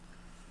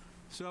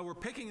So we're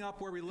picking up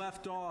where we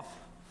left off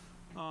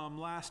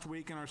last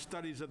week in our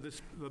studies of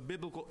the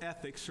biblical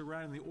ethics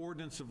surrounding the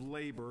ordinance of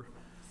labor.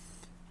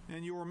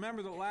 And you'll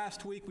remember that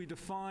last week we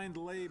defined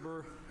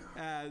labor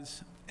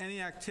as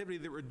any activity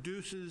that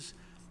reduces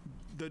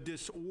the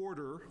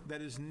disorder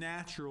that is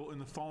natural in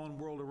the fallen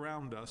world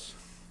around us.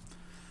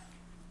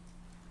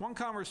 One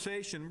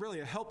conversation,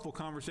 really a helpful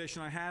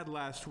conversation I had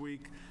last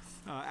week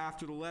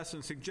after the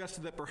lesson,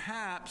 suggested that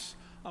perhaps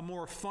a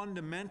more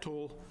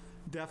fundamental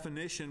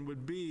definition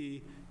would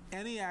be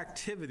any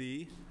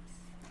activity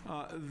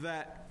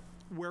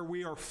where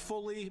we are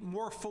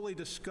more fully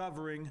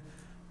discovering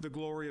the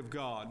glory of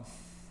God.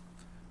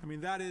 I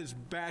mean, that is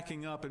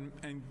backing up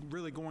and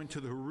really going to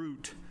the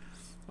root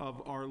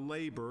of our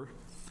labor.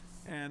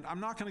 And I'm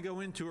not going to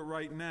go into it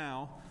right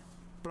now,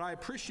 but I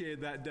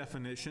appreciate that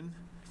definition.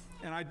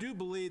 And I do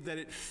believe that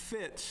it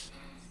fits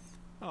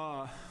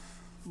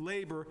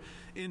labor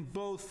in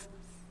both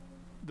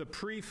the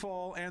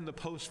pre-fall and the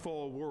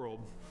post-fall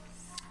world.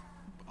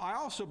 I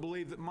also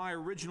believe that my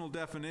original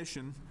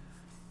definition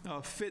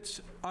fits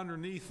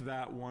underneath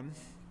that one,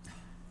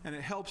 and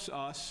it helps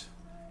us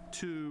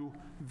to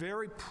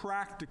very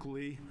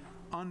practically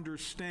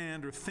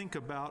understand or think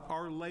about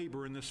our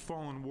labor in this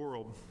fallen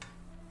world.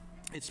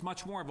 It's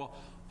much more of a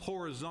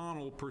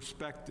horizontal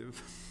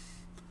perspective.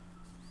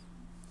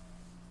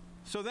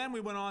 So then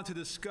we went on to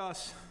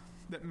discuss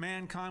that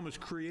mankind was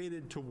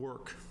created to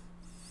work,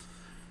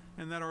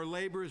 and that our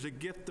labor is a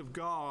gift of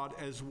God,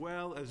 as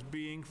well as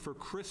being, for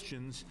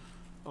Christians,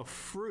 a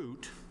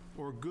fruit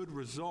or good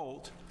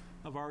result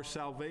of our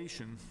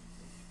salvation.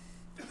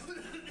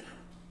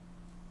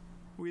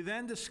 We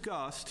then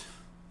discussed,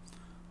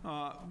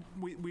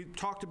 we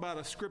talked about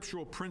a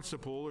scriptural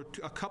principle, or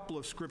a couple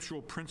of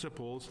scriptural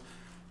principles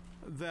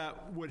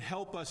that would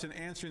help us in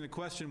answering the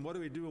question, what do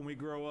we do when we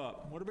grow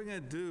up? What are we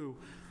going to do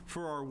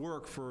for our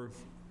work for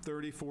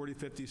 30, 40,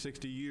 50,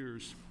 60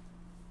 years?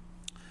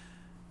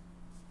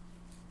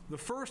 The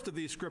first of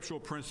these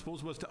scriptural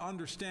principles was to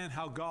understand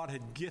how God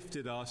had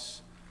gifted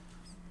us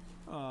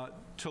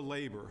to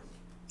labor,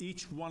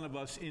 each one of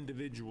us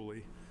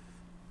individually.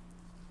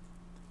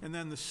 And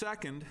then the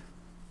second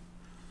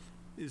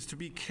is to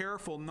be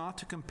careful not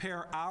to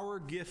compare our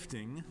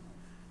gifting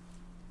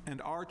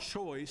and our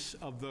choice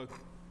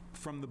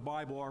from the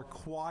Bible, our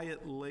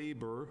quiet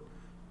labor,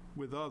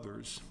 with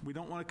others. We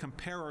don't want to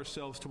compare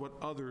ourselves to what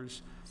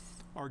others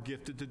are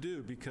gifted to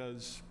do,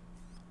 because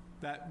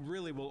that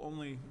really will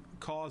only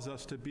cause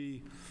us to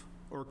be,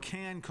 or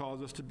can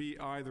cause us to be,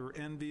 either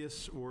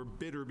envious or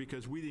bitter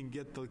because we didn't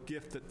get the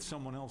gift that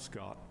someone else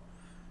got.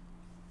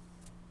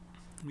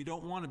 We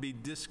don't want to be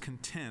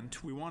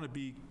discontent. We want to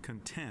be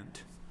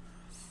content.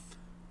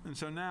 And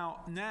so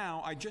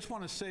now I just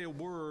want to say a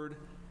word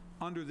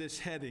under this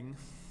heading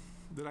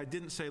that I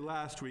didn't say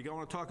last week. I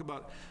want to talk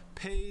about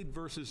paid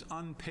versus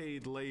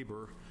unpaid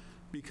labor,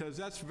 because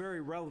that's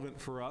very relevant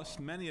for us.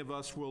 Many of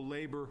us will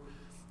labor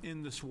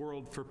in this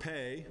world for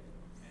pay.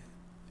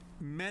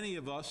 Many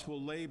of us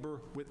will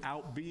labor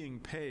without being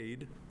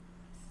paid.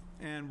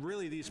 And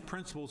really, these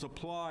principles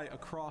apply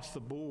across the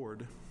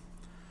board.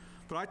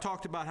 But I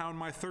talked about how in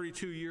my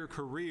 32-year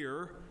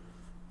career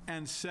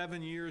and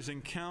 7 years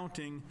and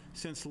counting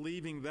since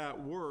leaving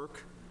that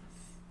work,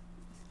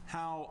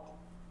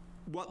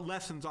 what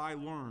lessons I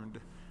learned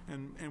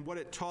and what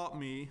it taught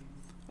me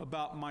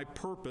about my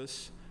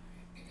purpose,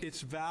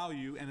 its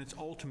value, and its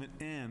ultimate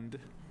end,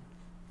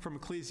 from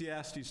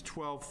Ecclesiastes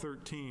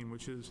 12:13,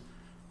 which is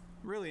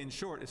really, in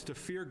short, it's to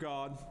fear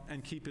God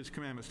and keep His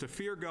commandments, to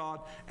fear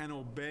God and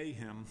obey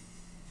Him.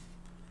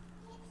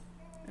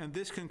 And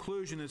this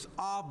conclusion is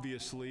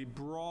obviously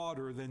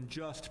broader than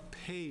just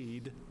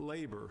paid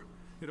labor.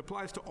 It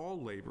applies to all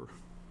labor.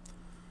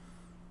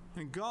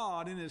 And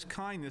God, in His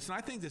kindness, and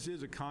I think this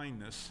is a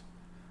kindness,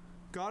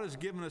 God has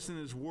given us in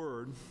His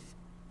Word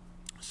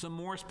some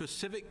more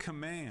specific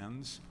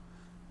commands,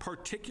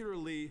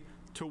 particularly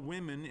to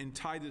women in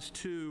Titus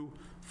 2,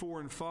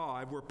 4, and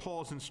 5, where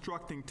Paul's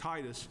instructing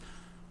Titus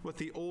what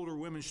the older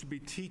women should be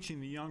teaching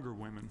the younger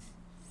women.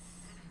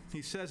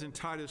 He says in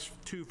Titus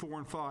 2, 4,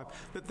 and 5,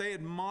 that they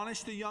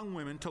admonish the young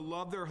women to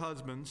love their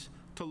husbands,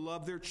 to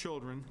love their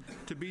children,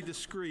 to be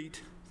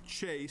discreet,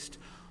 chaste,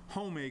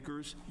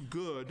 homemakers,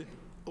 good,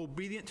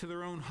 obedient to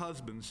their own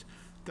husbands,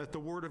 that the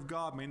word of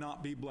God may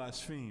not be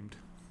blasphemed.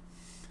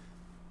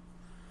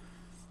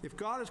 If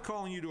God is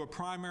calling you to a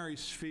primary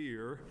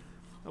sphere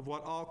of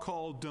what I'll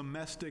call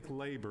domestic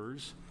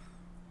labors,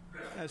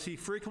 as He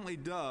frequently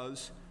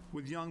does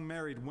with young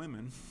married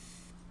women,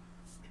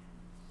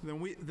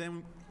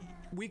 then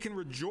we can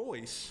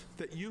rejoice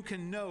that you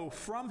can know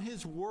from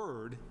His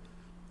Word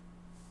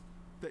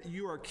that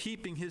you are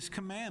keeping His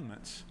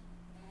commandments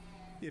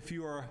if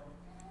you are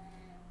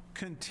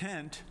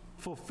content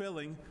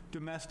fulfilling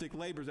domestic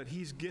labors that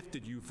He's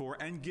gifted you for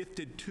and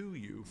gifted to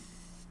you.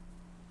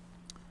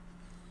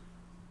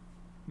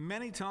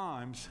 Many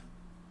times,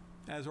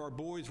 as our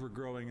boys were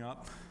growing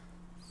up,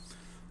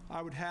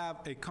 I would have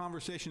a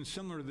conversation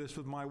similar to this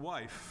with my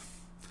wife,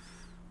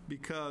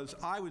 because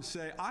I would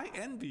say, I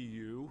envy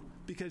you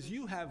because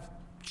you have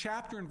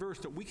chapter and verse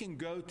that we can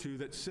go to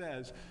that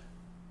says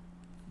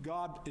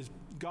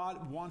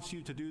God wants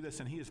you to do this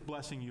and he is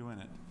blessing you in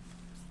it.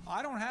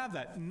 I don't have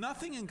that.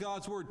 Nothing in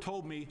God's word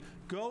told me,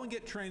 go and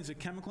get trained as a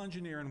chemical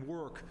engineer and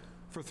work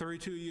for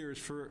 32 years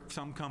for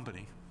some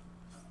company.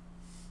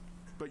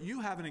 But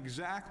you have an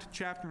exact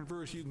chapter and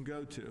verse you can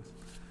go to.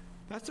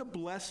 That's a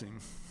blessing.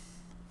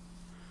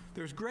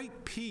 There's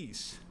great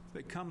peace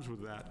that comes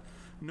with that,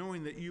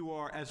 knowing that you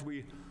are, as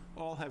we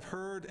all have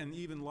heard and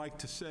even like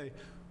to say,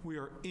 we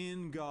are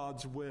in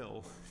God's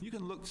will. You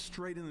can look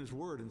straight in his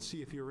word and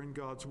see if you're in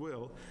God's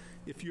will,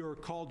 if you're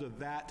called to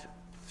that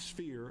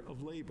sphere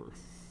of labor.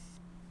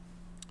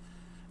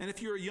 And if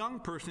you're a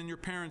young person in your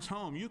parents'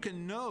 home, you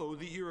can know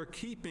that you are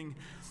keeping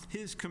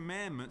his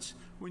commandments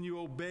when you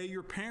obey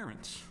your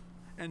parents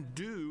and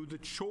do the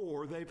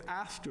chore they've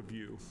asked of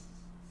you.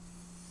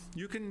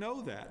 You can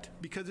know that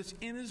because it's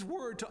in his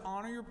word to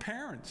honor your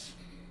parents.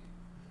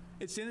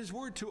 It's in his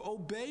word to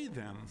obey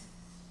them.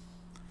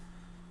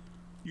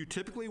 You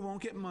typically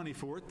won't get money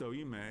for it, though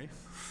you may.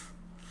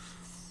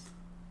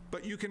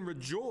 But you can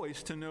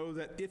rejoice to know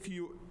that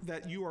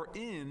that you are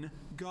in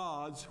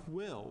God's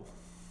will.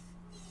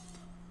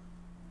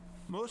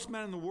 Most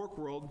men in the work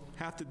world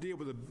have to deal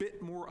with a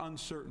bit more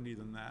uncertainty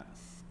than that.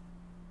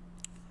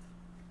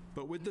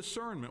 But with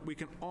discernment, we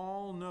can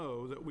all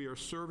know that we are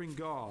serving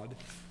God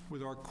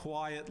with our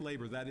quiet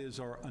labor. That is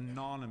our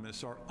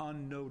anonymous, our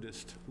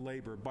unnoticed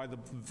labor by the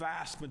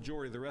vast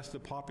majority of the rest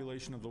of the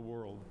population of the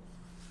world.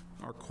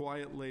 Our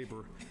quiet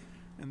labor.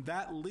 And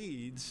that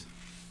leads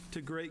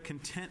to great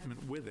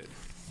contentment with it.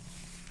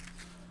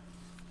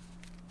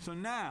 So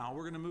now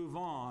we're going to move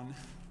on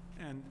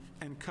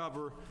and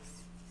cover.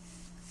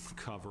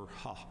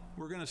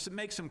 We're going to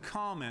make some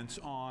comments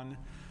on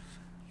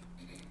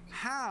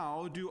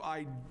how do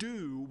I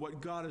do what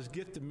God has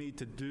gifted me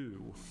to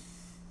do?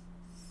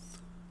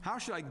 How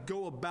should I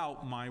go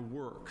about my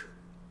work?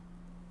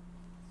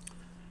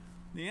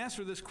 The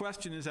answer to this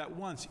question is at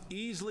once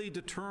easily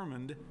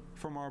determined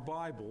from our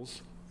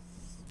Bibles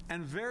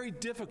and very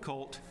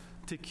difficult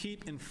to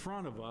keep in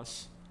front of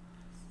us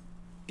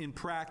in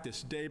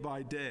practice day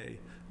by day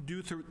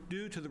due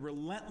to the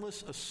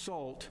relentless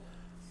assault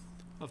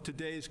of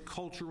today's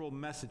cultural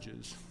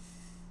messages.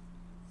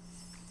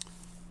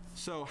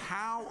 So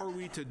how are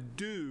we to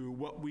do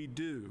what we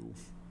do?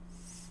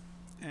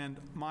 And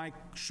my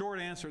short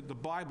answer, the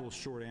Bible's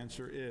short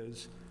answer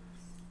is,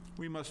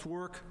 we must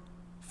work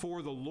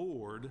for the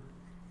Lord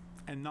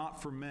and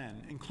not for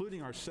men,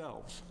 including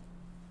ourselves.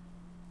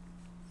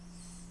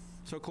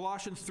 So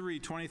Colossians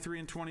 3:23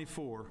 and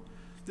 24.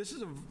 This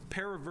is a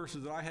pair of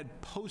verses that I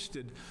had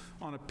posted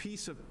on a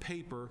piece of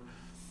paper,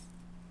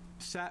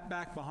 sat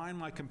back behind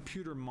my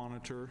computer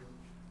monitor,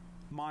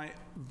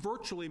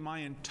 virtually my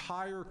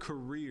entire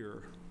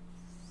career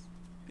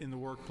in the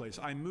workplace.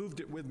 I moved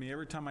it with me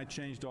every time I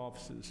changed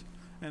offices.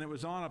 And it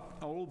was on an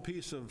old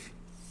piece of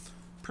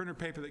printer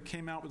paper that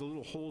came out with the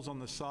little holes on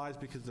the sides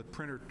because the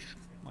printer,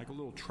 like a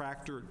little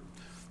tractor,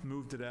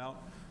 moved it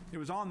out. It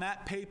was on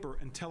that paper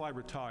until I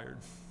retired.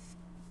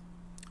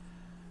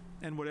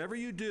 And whatever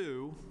you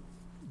do,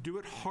 do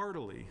it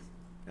heartily,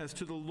 as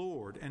to the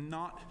Lord and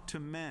not to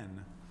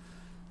men,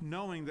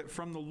 knowing that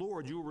from the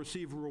Lord you will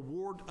receive a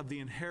reward of the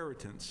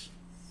inheritance,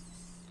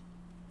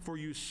 for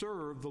you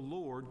serve the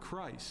Lord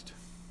Christ.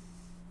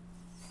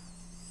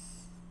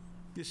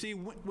 You see,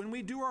 when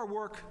we do our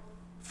work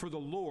for the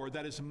Lord,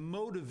 that is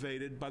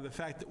motivated by the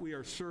fact that we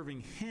are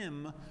serving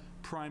him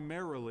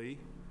primarily,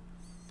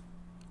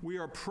 we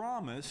are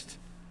promised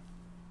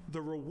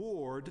the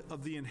reward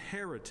of the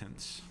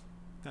inheritance.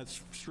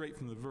 That's straight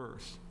from the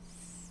verse.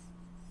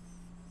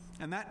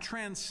 And that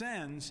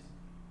transcends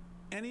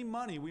any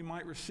money we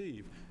might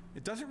receive.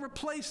 It doesn't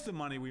replace the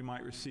money we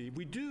might receive.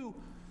 We do,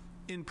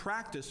 in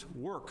practice,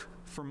 work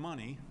for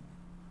money,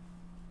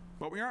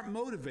 but we aren't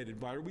motivated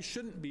by it. We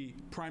shouldn't be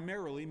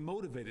primarily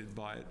motivated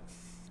by it.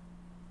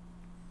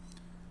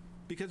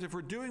 Because if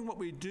we're doing what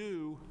we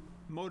do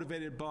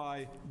motivated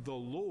by the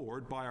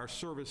Lord, by our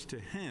service to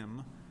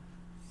him,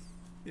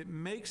 it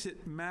makes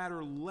it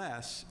matter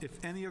less if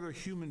any other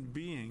human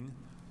being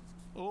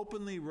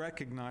openly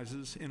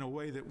recognizes in a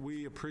way that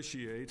we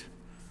appreciate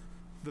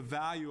the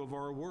value of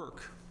our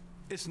work.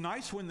 It's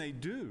nice when they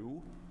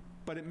do,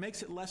 but it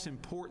makes it less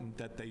important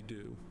that they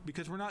do,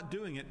 because we're not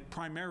doing it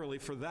primarily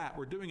for that.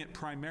 We're doing it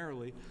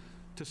primarily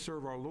to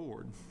serve our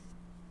Lord.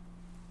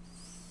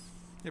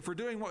 If we're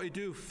doing what we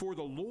do for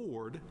the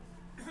Lord,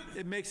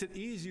 it makes it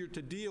easier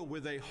to deal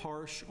with a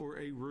harsh or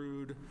a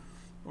rude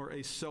or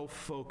a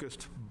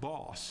self-focused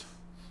boss,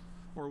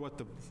 or what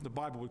the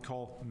Bible would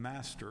call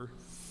master,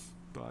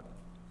 but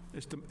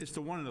it's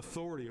the one in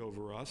authority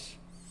over us,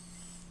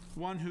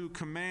 one who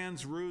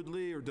commands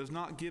rudely or does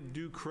not give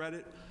due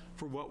credit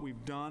for what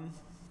we've done.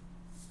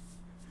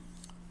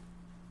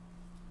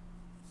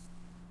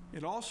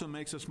 It also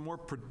makes us more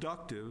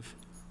productive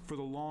for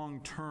the long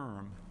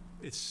term.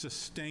 It's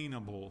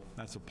sustainable.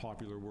 That's a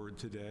popular word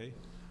today.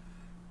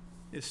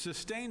 It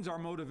sustains our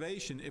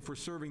motivation if we're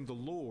serving the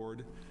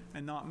Lord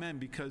and not men,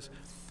 because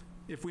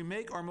if we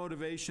make our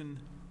motivation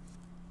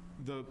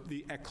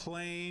the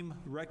acclaim,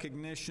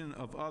 recognition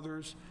of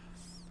others,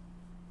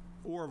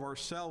 or of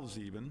ourselves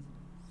even,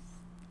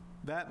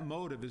 that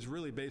motive is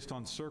really based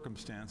on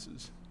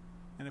circumstances.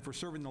 And if we're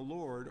serving the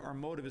Lord, our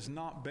motive is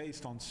not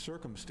based on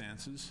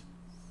circumstances,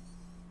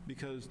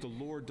 because the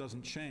Lord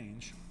doesn't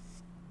change.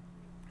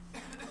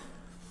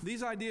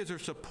 These ideas are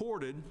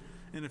supported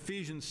in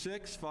Ephesians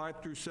 6,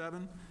 5 through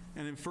 7,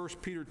 and in 1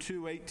 Peter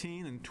 2,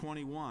 18 and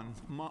 21,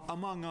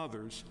 among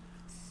others.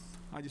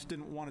 I just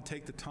didn't want to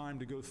take the time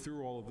to go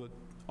through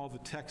all the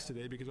text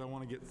today, because I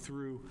want to get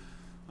through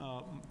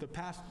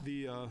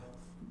the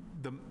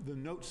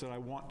notes that I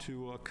want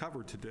to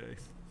cover today.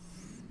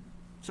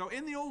 So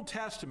in the Old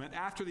Testament,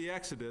 after the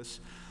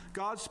Exodus,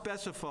 God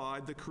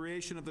specified the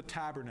creation of the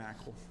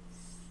tabernacle,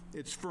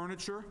 its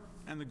furniture,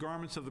 and the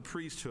garments of the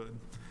priesthood.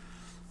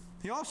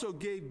 He also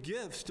gave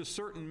gifts to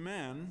certain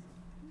men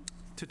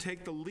to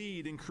take the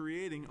lead in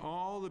creating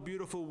all the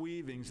beautiful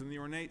weavings and the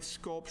ornate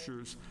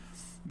sculptures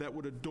that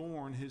would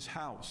adorn his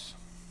house.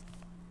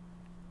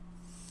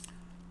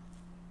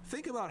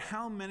 Think about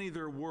how many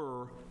there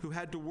were who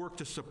had to work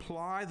to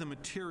supply the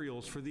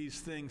materials for these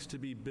things to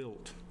be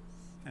built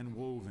and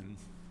woven.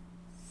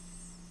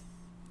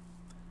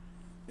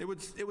 It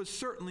was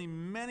certainly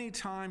many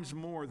times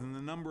more than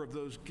the number of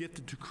those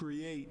gifted to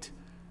create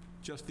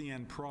just the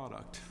end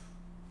product.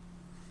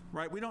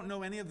 Right? We don't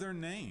know any of their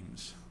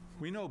names.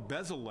 We know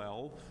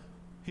Bezalel,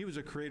 he was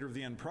a creator of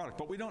the end product,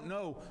 but we don't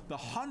know the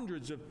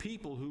hundreds of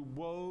people who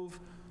wove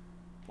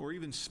or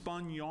even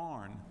spun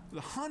yarn,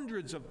 the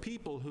hundreds of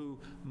people who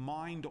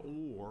mined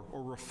ore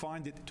or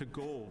refined it to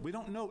gold. We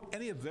don't know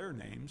any of their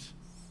names.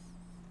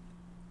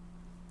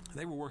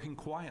 They were working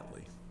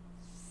quietly.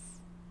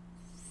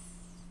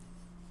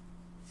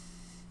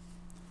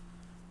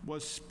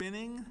 Was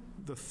spinning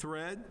the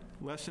thread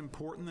less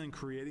important than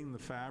creating the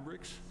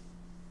fabrics?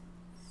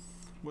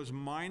 Was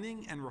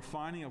mining and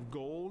refining of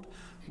gold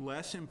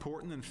less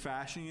important than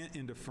fashioning it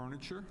into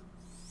furniture?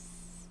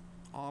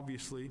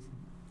 Obviously,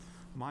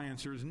 my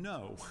answer is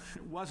no.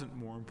 It wasn't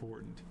more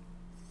important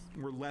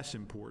or less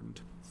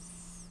important.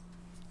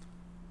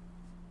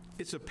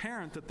 It's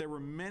apparent that there were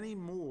many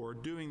more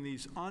doing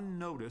these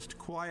unnoticed,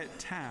 quiet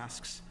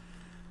tasks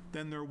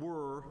than there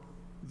were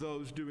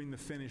those doing the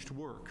finished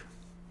work.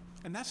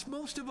 And that's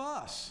most of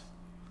us.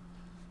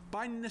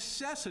 By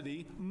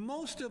necessity,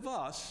 most of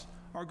us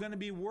are going to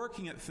be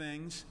working at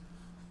things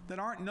that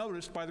aren't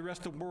noticed by the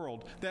rest of the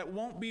world, that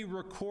won't be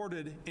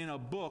recorded in a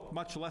book,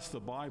 much less the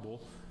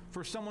Bible,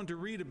 for someone to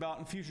read about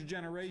in future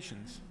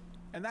generations.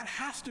 And that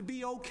has to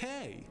be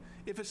okay.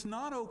 If it's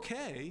not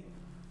okay,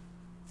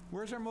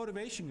 where's our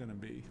motivation going to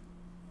be?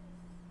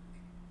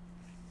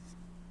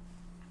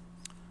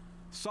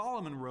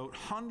 Solomon wrote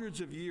hundreds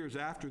of years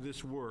after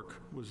this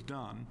work was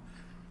done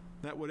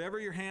that whatever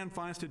your hand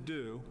finds to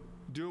do,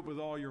 do it with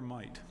all your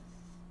might.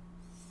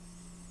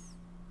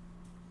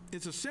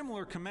 It's a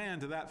similar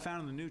command to that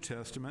found in the New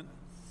Testament,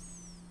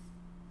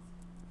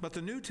 but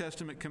the New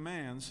Testament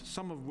commands,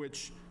 some of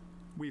which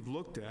we've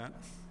looked at,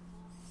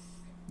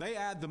 they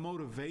add the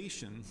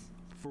motivation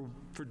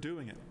for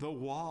doing it, the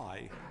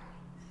why.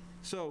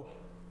 So,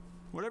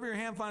 whatever your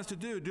hand finds to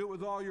do it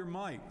with all your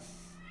might.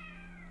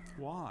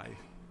 Why?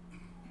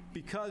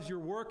 Because you're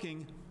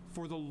working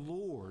for the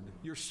Lord.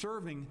 You're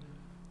serving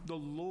the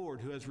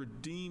Lord who has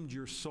redeemed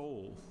your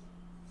soul,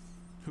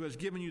 who has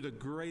given you the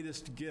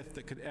greatest gift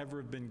that could ever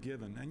have been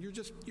given. And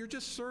you're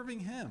just serving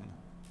him.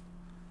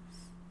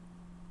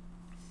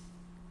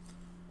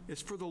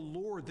 It's for the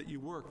Lord that you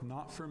work,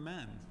 not for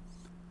men.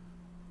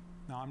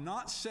 Now, I'm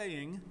not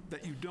saying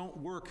that you don't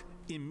work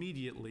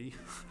immediately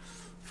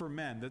for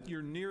men, that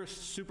your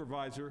nearest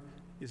supervisor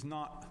is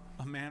not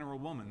a man or a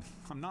woman.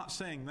 I'm not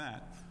saying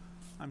that.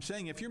 I'm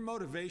saying if your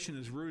motivation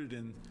is rooted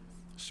in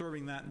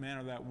serving that man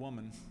or that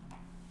woman,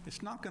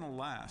 it's not going to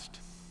last.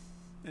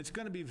 It's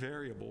going to be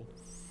variable,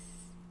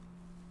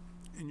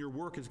 and your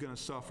work is going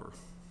to suffer.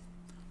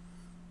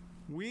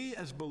 We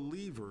as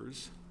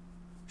believers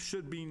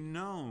should be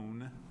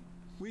known.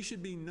 We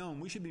should be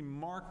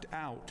marked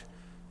out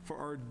for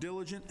our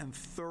diligent and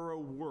thorough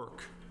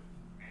work,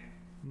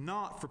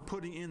 not for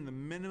putting in the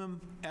minimum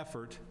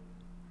effort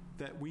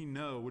that we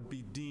know would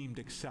be deemed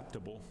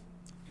acceptable.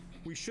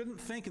 We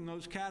shouldn't think in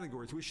those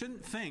categories. We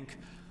shouldn't think,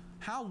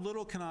 how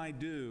little can I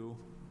do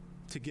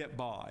to get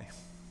by?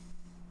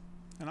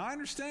 And I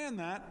understand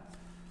that.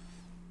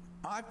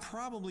 I've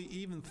probably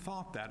even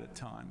thought that at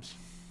times,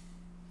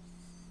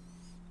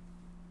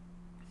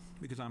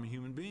 because I'm a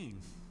human being.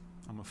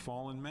 I'm a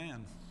fallen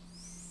man.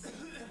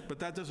 But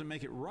that doesn't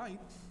make it right.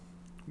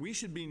 We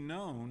should be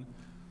known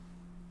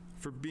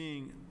for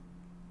being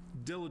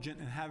diligent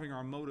and having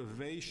our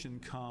motivation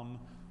come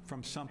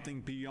from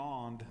something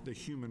beyond the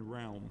human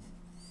realm.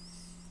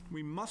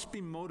 We must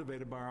be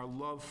motivated by our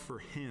love for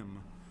him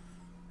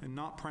and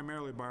not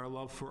primarily by our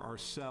love for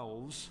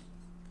ourselves.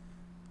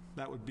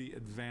 That would be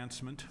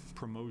advancement,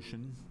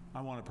 promotion.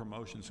 I want a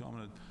promotion, so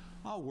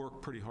I'll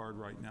work pretty hard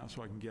right now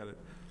so I can get it.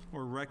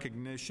 Or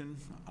recognition.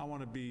 I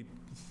want to be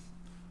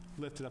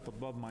lifted up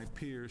above my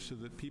peers so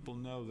that people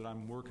know that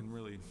I'm working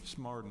really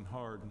smart and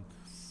hard.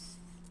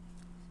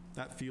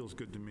 That feels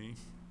good to me.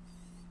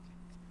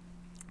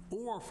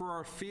 Or for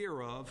our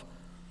fear of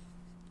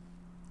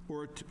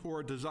or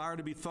a desire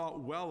to be thought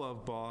well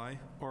of by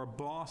our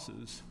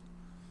bosses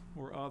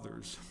or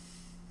others.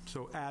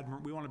 So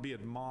we want to be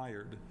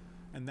admired,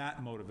 and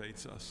that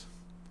motivates us.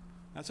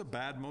 That's a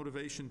bad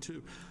motivation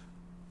too.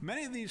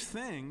 Many of these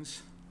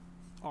things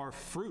are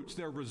fruits.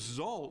 They're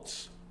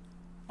results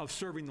of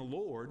serving the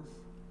Lord,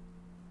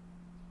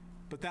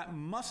 but that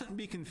mustn't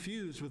be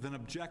confused with an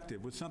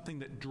objective, with something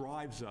that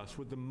drives us,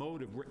 with the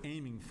motive we're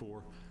aiming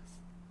for.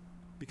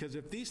 Because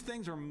if these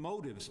things are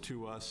motives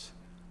to us,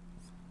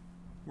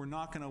 we're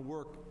not going to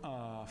work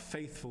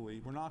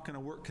faithfully. We're not going to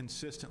work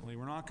consistently.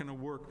 We're not going to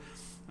work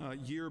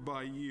year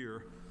by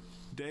year,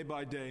 day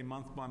by day,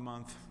 month by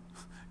month,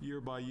 year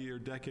by year,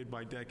 decade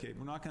by decade.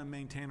 We're not going to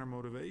maintain our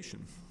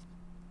motivation.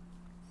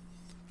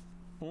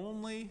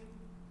 Only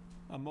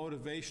a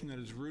motivation that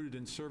is rooted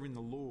in serving the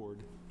Lord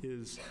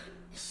is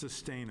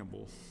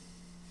sustainable.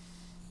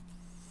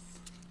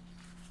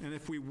 And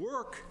if we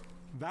work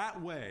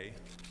that way,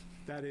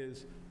 that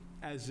is,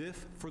 as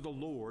if for the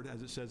Lord,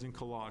 as it says in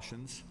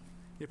Colossians,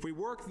 if we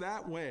work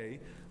that way,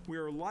 we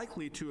are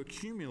likely to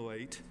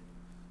accumulate,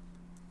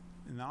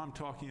 and now I'm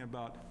talking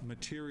about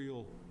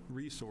material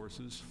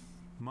resources,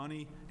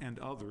 money and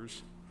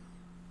others,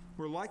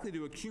 we're likely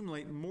to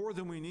accumulate more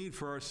than we need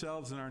for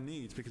ourselves and our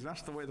needs, because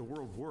that's the way the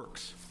world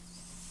works.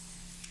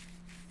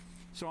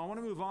 So I want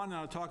to move on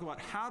now to talk about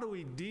how do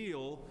we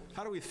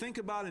think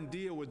about and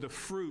deal with the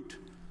fruit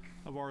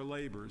of our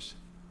labors,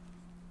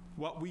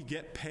 what we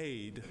get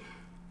paid,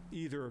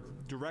 either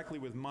directly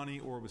with money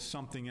or with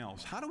something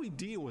else. How do we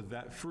deal with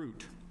that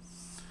fruit?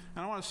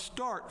 And I want to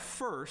start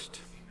first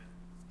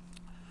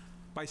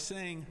by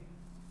saying,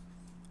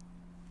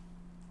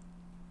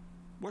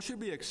 what should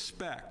we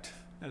expect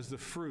as the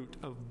fruit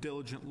of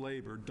diligent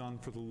labor done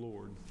for the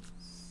Lord?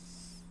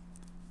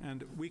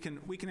 And we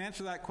can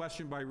answer that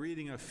question by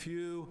reading a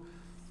few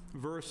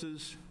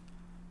verses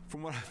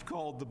from what I've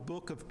called the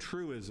Book of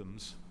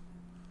Truisms.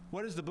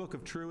 What is the Book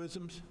of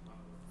Truisms?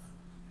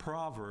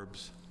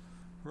 Proverbs.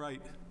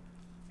 Right.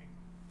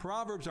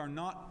 Proverbs are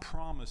not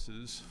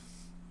promises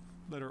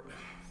that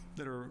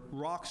are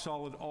rock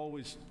solid,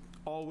 always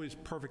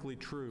perfectly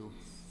true.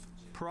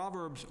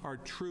 Proverbs are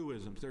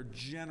truisms. They're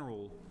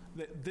general.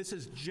 This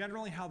is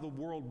generally how the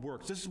world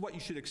works. This is what you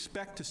should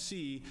expect to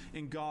see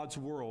in God's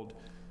world,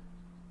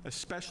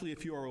 especially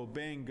if you are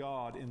obeying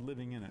God and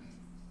living in it.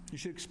 You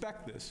should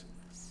expect this.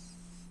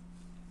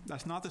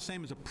 That's not the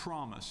same as a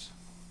promise.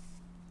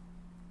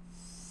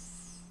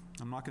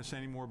 I'm not going to say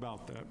any more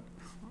about that.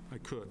 I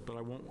could, but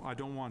I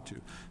don't want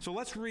to. So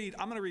let's read.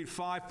 I'm going to read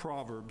 5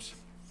 Proverbs.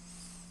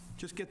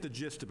 Just get the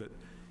gist of it.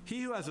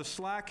 He who has a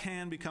slack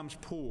hand becomes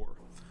poor,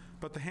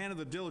 but the hand of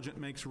the diligent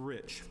makes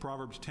rich.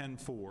 Proverbs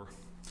 10:4.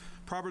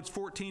 Proverbs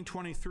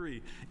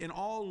 14:23. In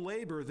all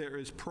labor there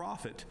is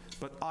profit,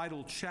 but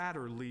idle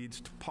chatter leads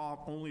to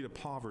only to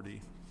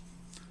poverty.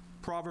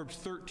 Proverbs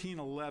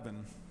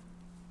 13:11.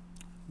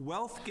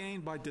 Wealth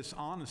gained by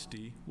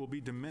dishonesty will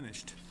be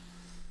diminished,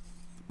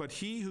 but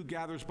he who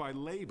gathers by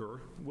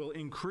labor will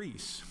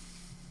increase.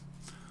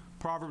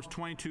 Proverbs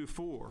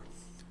 22:4.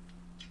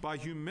 By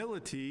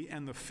humility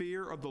and the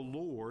fear of the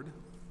Lord,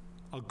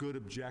 a good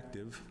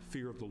objective,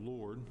 fear of the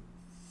Lord,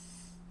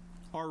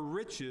 are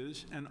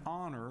riches and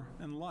honor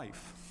and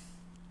life.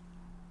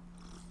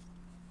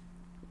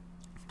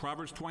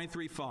 Proverbs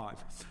 23:5.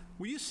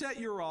 Will you set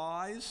your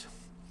eyes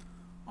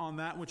on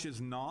that which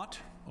is not?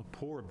 A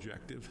poor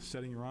objective,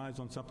 setting your eyes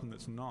on something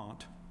that's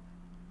not.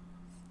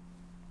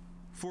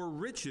 For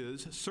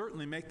riches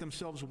certainly make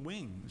themselves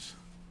wings.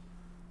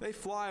 They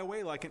fly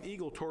away like an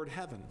eagle toward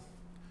heaven.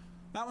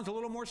 That one's a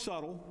little more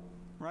subtle,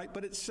 right?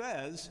 But it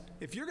says,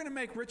 if you're going to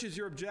make riches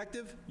your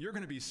objective, you're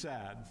going to be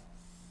sad,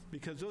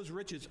 because those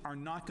riches are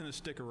not going to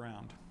stick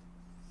around.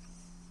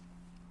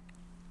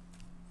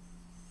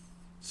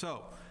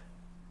 So,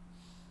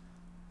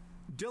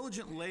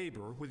 diligent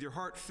labor with your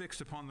heart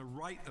fixed upon the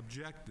right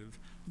objective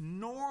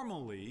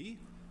normally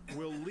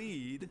will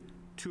lead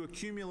to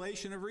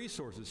accumulation of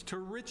resources, to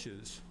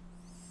riches.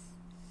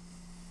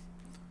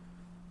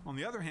 On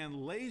the other hand,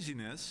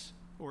 laziness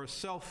or a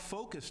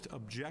self-focused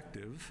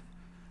objective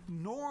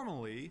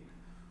normally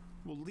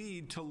will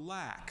lead to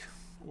lack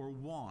or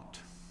want.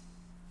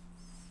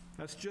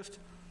 That's just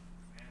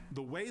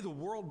the way the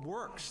world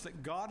works,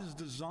 that God has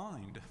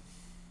designed.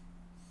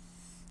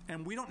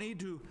 And we don't need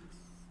to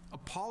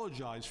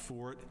apologize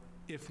for it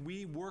if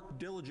we work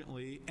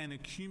diligently and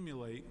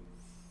accumulate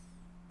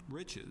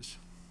riches.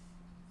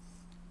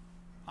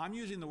 I'm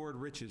using the word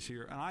riches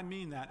here, and I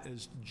mean that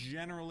as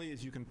generally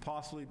as you can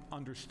possibly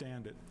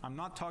understand it. I'm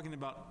not talking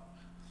about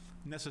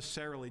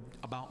necessarily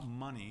about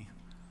money,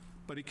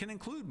 but it can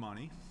include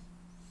money.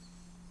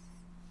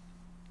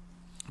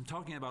 I'm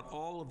talking about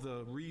all of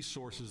the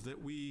resources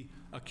that we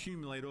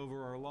accumulate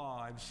over our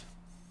lives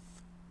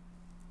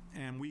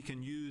and we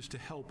can use to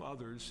help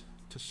others,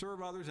 to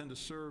serve others and to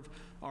serve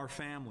our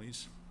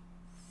families.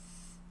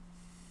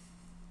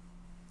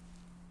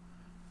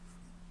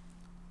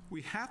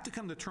 we have to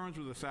come to terms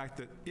with the fact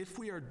that if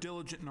we are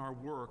diligent in our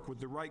work with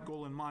the right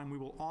goal in mind, we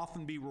will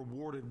often be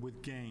rewarded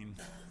with gain.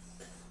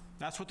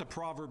 That's what the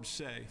Proverbs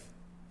say.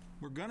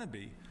 We're going to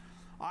be.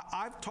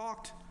 I've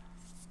talked,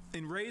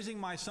 in raising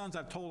my sons,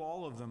 I've told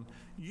all of them,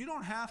 you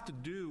don't have to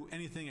do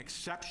anything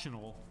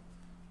exceptional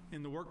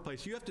in the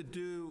workplace. You have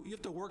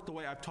to work the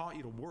way I've taught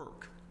you to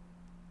work.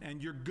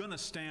 And you're going to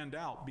stand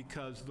out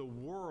because the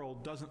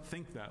world doesn't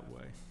think that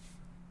way.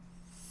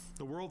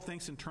 The world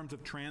thinks in terms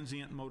of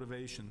transient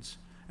motivations,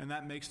 and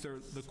that makes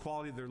the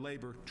quality of their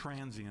labor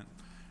transient.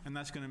 And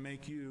that's going to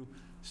make you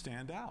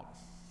stand out.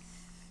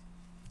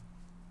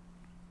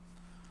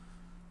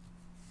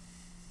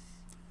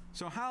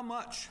 So how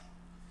much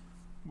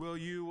will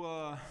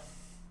you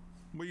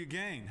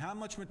gain? How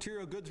much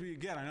material goods will you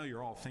get? I know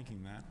you're all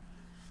thinking that.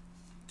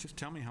 Just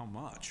tell me how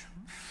much.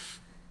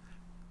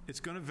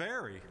 It's going to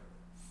vary,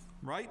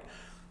 right?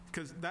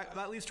 Because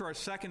that leads to our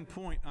second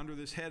point under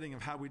this heading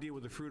of how we deal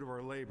with the fruit of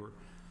our labor.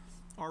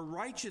 Our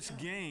righteous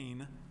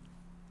gain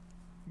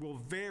will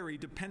vary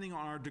depending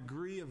on our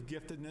degree of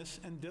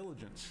giftedness and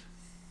diligence.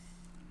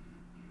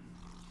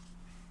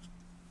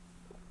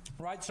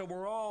 Right? So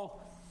we're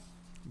all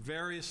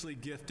variously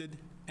gifted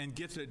and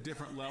gifted at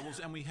different levels,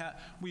 and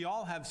we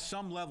all have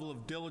some level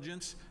of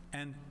diligence,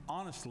 and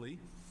honestly,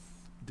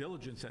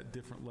 diligence at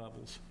different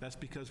levels. That's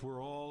because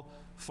we're all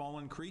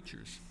fallen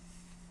creatures.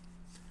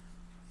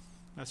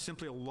 That's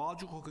simply a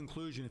logical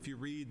conclusion if you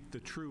read the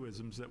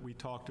truisms that we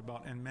talked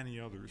about and many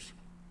others.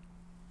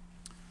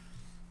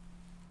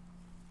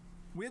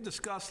 We had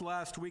discussed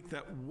last week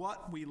that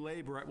what we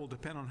labor at will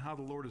depend on how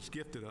the Lord has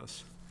gifted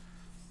us.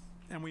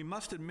 And we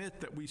must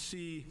admit that we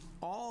see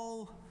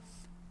all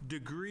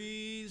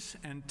degrees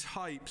and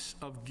types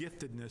of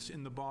giftedness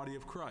in the body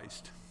of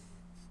Christ.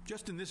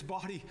 Just in this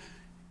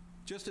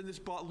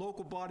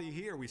local body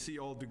here, we see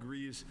all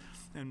degrees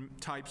and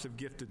types of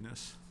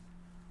giftedness.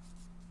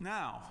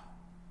 Now,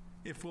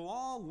 if we'll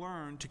all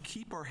learn to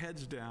keep our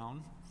heads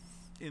down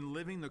in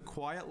living the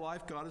quiet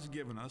life God has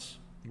given us,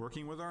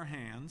 working with our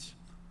hands,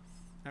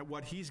 at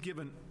what He's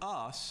given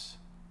us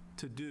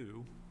to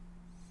do,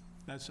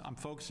 I'm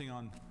focusing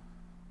on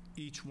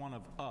each one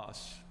of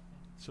us.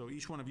 So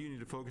each one of you need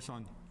to focus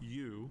on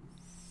you.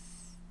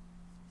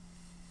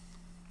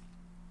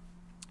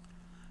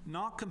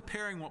 Not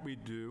comparing what we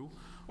do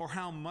or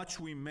how much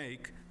we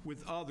make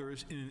with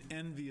others in an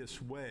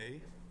envious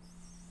way,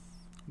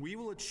 we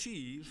will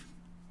achieve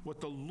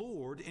what the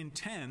Lord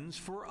intends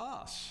for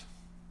us.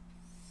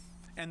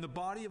 And the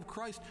body of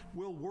Christ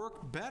will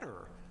work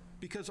better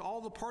because all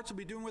the parts will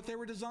be doing what they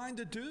were designed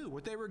to do,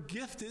 what they were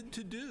gifted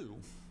to do.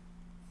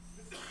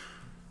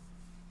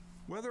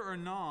 Whether or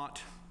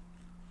not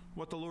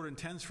what the Lord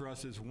intends for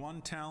us is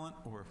 1 talent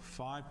or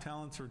 5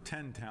 talents or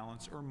 10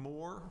 talents or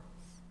more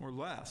or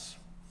less,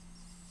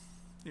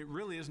 it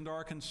really isn't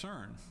our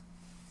concern.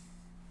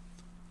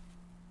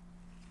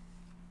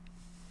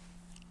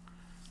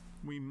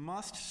 We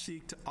must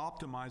seek to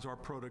optimize our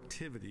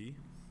productivity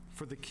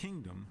for the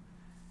kingdom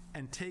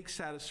and take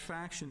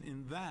satisfaction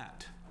in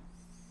that,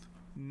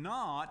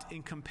 not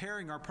in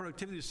comparing our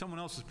productivity to someone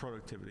else's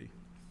productivity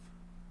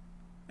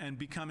and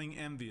becoming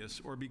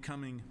envious or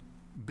becoming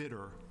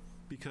bitter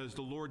because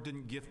the Lord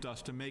didn't gift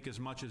us to make as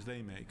much as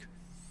they make.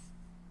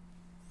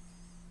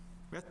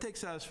 We have to take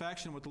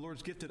satisfaction in what the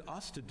Lord's gifted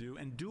us to do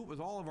and do it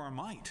with all of our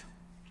might.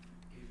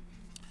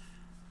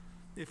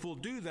 If we'll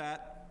do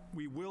that,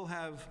 we will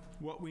have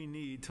what we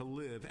need to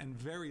live, and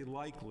very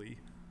likely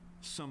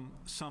some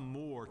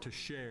more to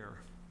share,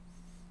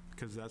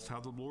 because that's how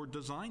the Lord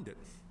designed it.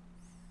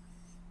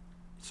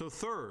 So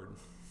third,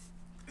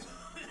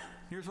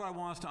 here's what I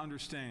want us to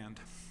understand.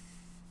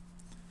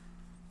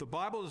 The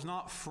Bible does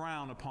not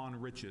frown upon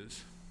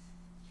riches.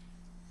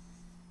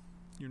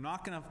 You're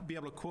not going to be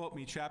able to quote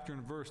me chapter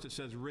and verse that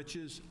says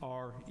riches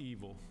are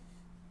evil.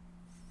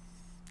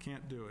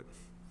 Can't do it.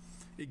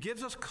 It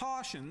gives us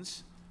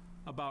cautions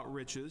about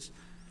riches,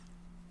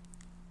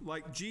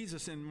 like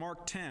Jesus in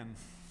Mark 10,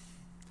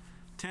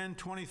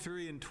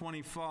 23 and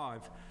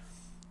 25.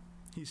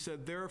 He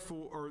said,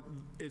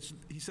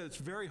 it's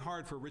very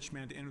hard for a rich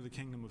man to enter the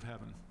kingdom of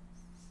heaven.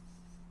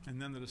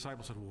 And then the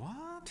disciples said,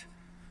 what?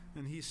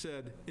 And he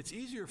said, it's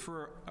easier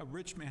for a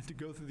rich man to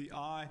go through the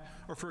eye,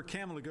 or for a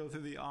camel to go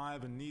through the eye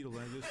of a needle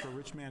than it is for a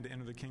rich man to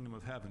enter the kingdom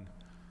of heaven.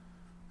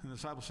 And the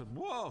disciples said,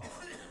 whoa.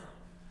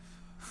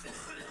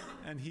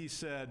 And he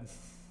said,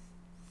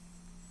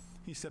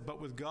 but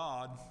with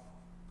God,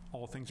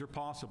 all things are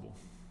possible.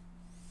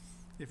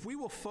 If we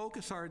will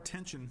focus our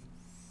attention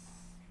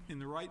in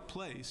the right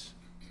place,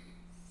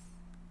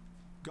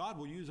 God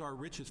will use our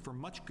riches for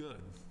much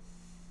good.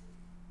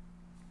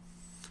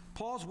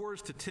 Paul's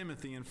words to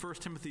Timothy in 1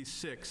 Timothy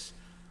 6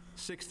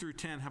 through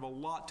 10 have a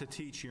lot to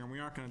teach here, and we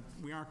aren't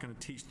going to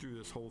teach through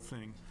this whole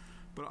thing.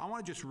 But I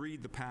want to just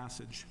read the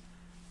passage.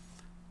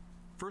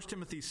 1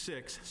 Timothy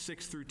 6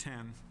 through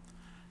 10.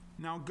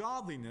 Now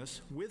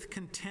godliness with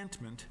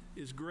contentment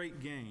is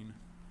great gain.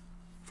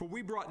 For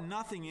we brought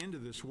nothing into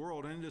this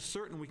world, and it is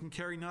certain we can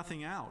carry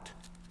nothing out.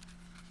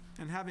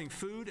 And having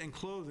food and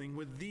clothing,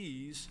 with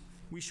these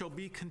we shall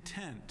be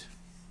content.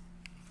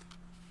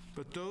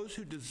 But those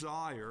who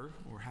desire,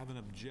 or have an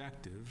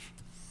objective,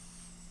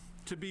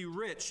 to be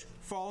rich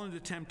fall into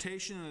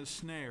temptation and a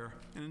snare,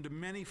 and into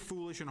many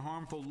foolish and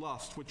harmful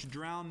lusts, which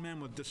drown men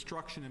with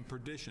destruction and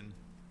perdition.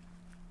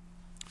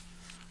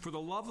 For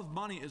the love of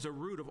money is a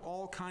root of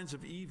all kinds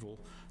of evil,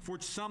 for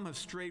which some have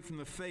strayed from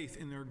the faith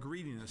in their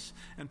greediness,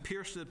 and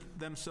pierced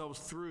themselves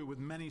through with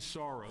many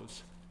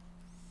sorrows.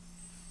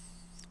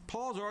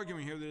 Paul's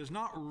arguing here that it is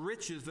not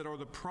riches that are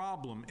the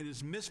problem, it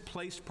is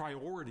misplaced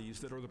priorities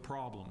that are the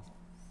problem.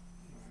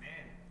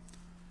 Amen.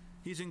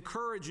 He's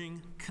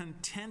encouraging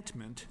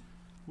contentment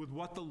with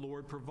what the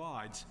Lord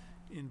provides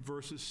in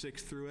verses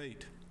 6 through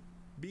 8.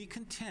 Be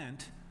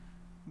content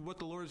with what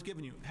the Lord has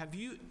given you.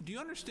 Do you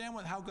understand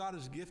how God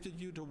has gifted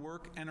you to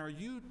work, and are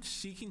you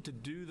seeking to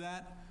do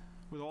that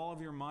with all of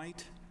your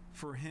might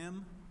for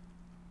Him?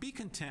 Be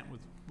content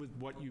with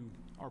what you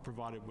are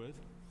provided with.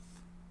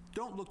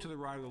 Don't look to the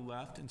right or the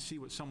left and see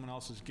what someone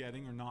else is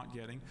getting or not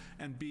getting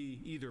and be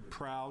either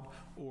proud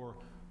or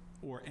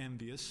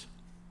envious.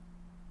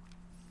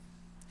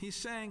 He's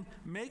saying,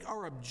 make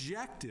our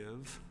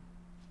objective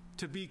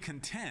to be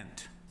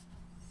content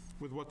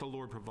with what the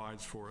Lord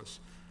provides for us.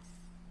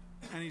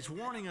 And he's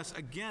warning us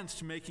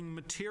against making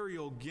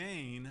material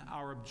gain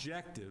our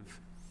objective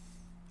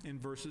in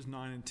verses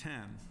 9 and 10.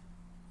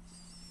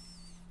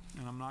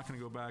 And I'm not going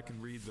to go back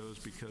and read those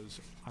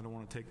because I don't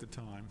want to take the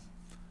time.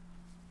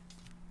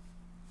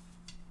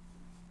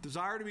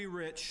 Desire to be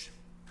rich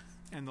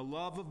and the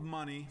love of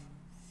money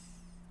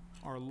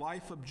are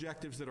life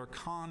objectives that are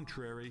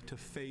contrary to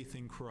faith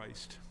in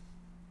Christ.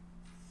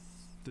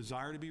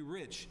 Desire to be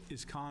rich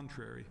is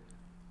contrary.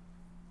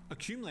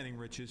 Accumulating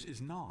riches is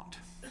not.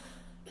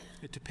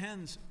 It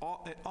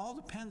all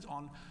depends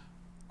on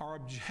our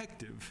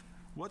objective.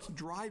 What's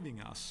driving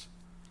us?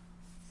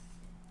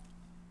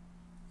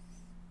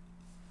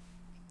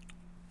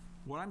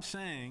 What I'm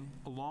saying,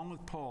 along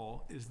with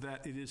Paul, is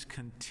that it is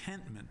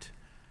contentment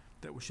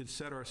that we should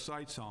set our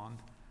sights on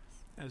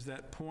as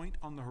that point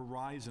on the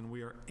horizon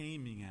we are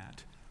aiming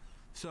at.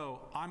 So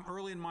I'm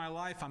early in my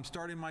life, I'm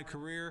starting my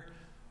career.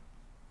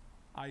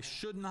 I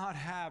should not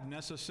have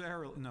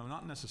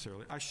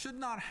I should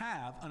not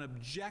have an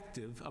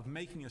objective of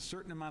making a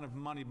certain amount of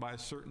money by a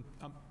certain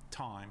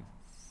time,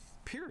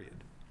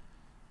 period.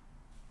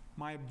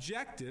 My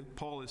objective,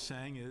 Paul is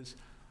saying, is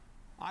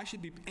I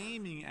should be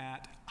aiming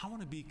at, I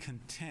want to be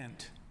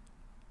content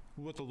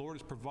with what the Lord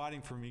is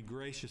providing for me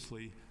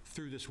graciously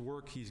through this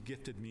work He's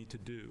gifted me to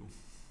do.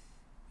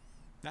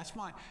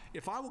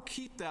 If I will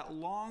keep that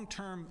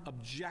long-term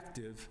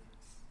objective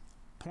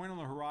point on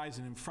the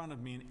horizon in front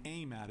of me and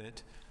aim at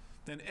it,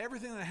 then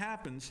everything that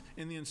happens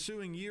in the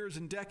ensuing years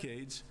and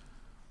decades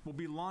will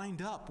be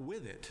lined up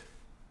with it.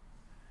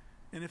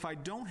 And if I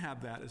don't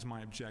have that as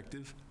my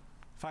objective,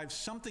 if I have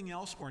something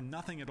else or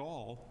nothing at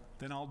all,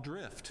 then I'll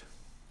drift.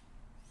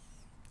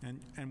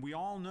 And we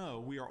all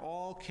know we are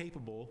all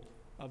capable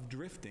of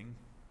drifting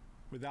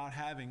without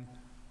having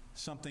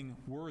something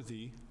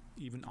worthy,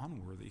 even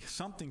unworthy,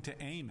 something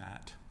to aim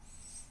at.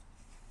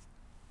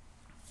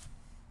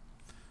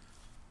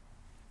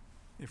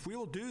 If we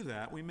will do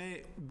that, we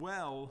may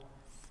well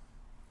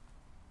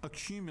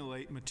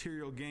accumulate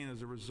material gain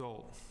as a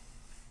result.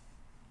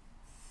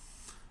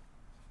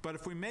 But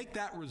if we make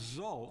that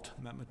result,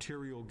 that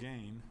material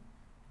gain,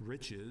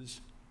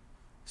 riches,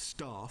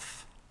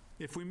 stuff,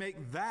 if we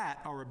make that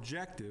our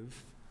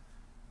objective,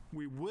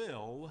 we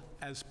will,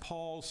 as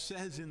Paul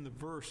says in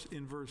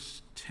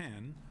verse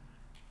 10,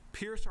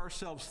 pierce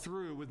ourselves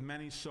through with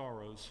many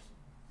sorrows.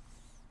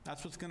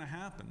 That's what's going to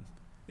happen.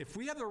 If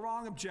we have the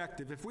wrong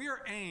objective, if we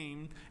are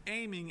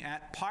aiming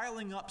at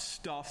piling up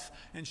stuff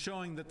and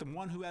showing that the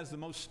one who has the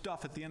most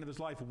stuff at the end of his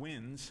life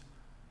wins,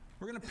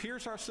 we're going to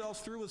pierce ourselves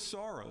through with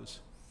sorrows.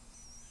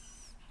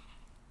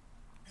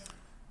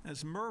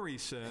 As Murray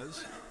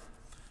says,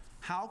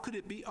 how could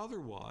it be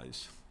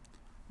otherwise?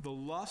 The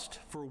lust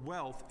for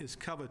wealth is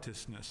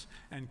covetousness,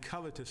 and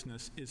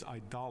covetousness is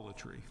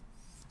idolatry.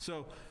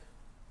 So,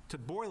 to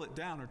boil it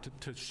down, or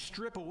to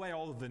strip away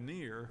all the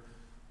veneer,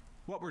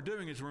 what we're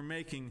doing is we're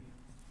making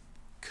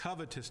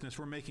covetousness,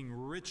 we're making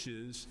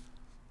riches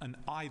an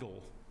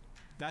idol.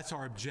 That's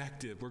our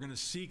objective. We're going to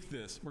seek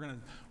this. We're going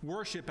to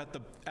worship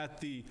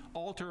at the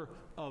altar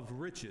of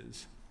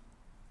riches.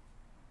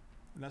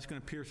 And that's going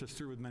to pierce us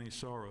through with many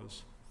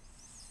sorrows.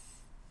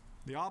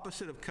 The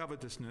opposite of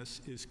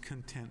covetousness is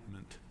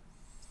contentment.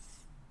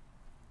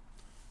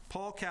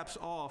 Paul caps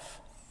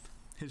off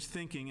his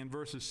thinking in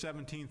verses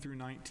 17 through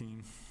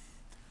 19.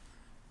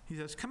 He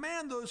says,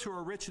 "Command those who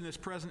are rich in this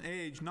present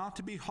age not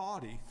to be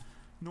haughty,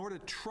 nor to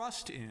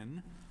trust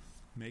in,"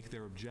 make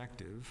their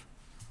objective,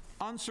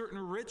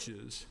 "uncertain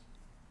riches,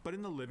 but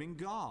in the living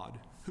God,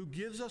 who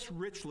gives us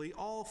richly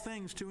all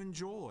things to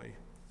enjoy.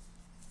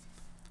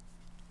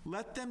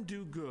 Let them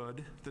do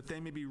good, that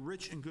they may be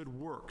rich in good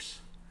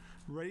works,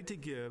 ready to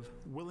give,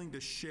 willing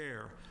to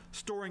share,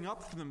 storing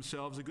up for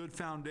themselves a good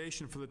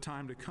foundation for the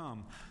time to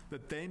come,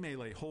 that they may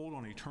lay hold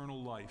on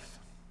eternal life."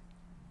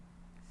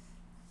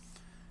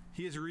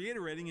 He is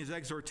reiterating his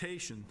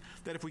exhortation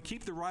that if we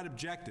keep the right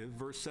objective,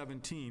 verse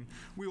 17,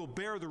 we will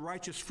bear the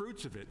righteous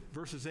fruits of it.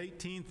 Verses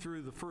 18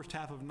 through the first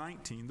half of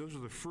 19, those are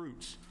the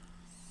fruits.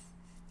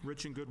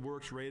 Rich in good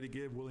works, ready to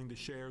give, willing to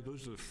share.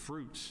 Those are the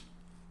fruits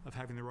of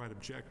having the right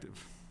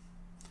objective.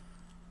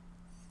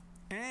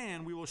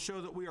 And we will show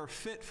that we are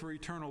fit for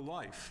eternal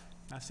life.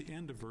 That's the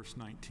end of verse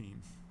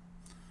 19.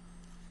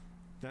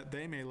 That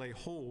they may lay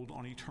hold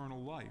on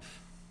eternal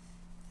life.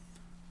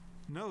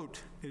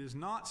 Note, he's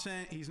not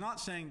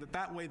saying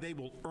that way they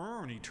will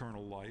earn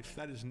eternal life.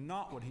 That is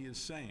not what he is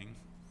saying.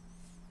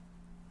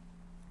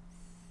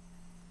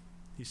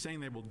 He's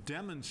saying they will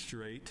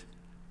demonstrate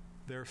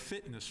their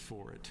fitness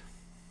for it.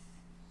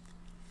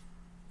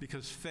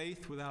 Because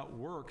faith without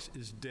works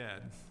is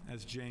dead,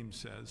 as James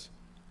says.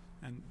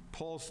 And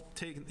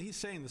he's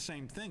saying the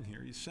same thing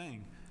here. He's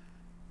saying,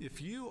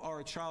 if you are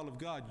a child of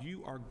God,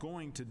 you are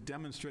going to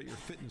demonstrate your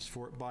fitness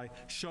for it by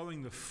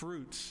showing the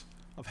fruits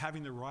of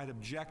having the right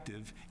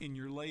objective in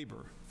your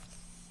labor.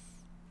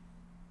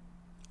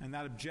 And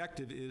that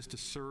objective is to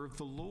serve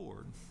the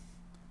Lord.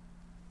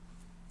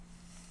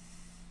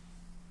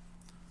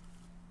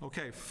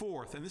 Okay,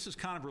 fourth, and this is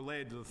kind of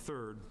related to the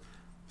third,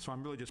 so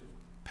I'm really just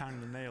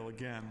pounding the nail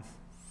again.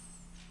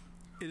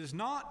 It is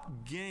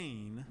not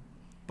gain,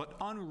 but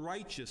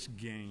unrighteous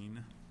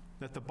gain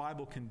that the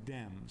Bible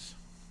condemns.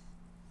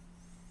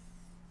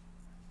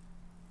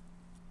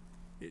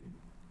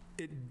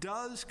 It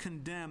does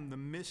condemn the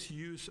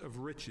misuse of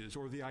riches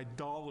or the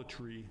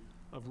idolatry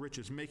of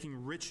riches,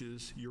 making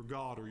riches your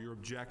God or your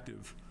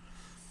objective.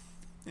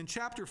 In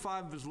chapter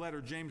 5 of his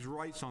letter, James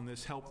writes on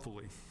this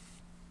helpfully.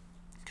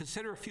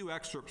 Consider a few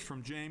excerpts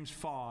from James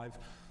 5,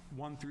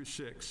 1 through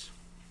 6.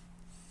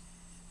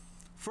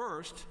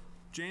 First,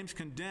 James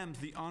condemns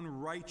the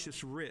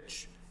unrighteous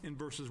rich in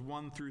verses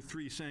 1 through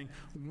 3, saying,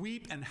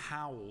 "Weep and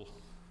howl,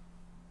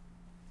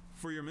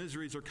 for your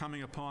miseries are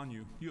coming upon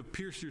you. You have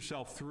pierced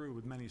yourself through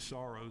with many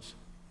sorrows."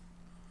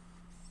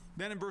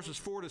 Then in verses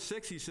 4 to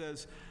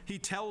 6, he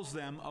tells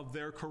them of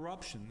their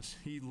corruptions.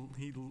 He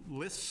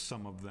lists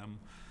some of them.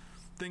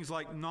 Things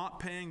like not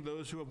paying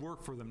those who have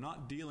worked for them,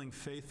 not dealing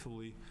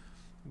faithfully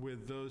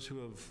with those who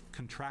have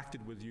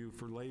contracted with you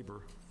for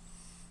labor.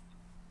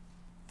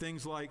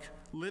 Things like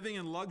living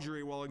in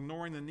luxury while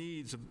ignoring the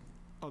needs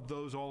of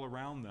those all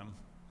around them.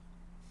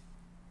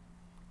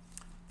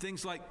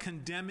 Things like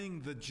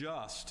condemning the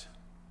just,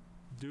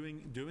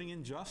 doing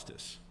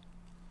injustice.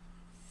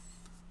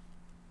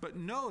 But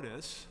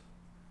notice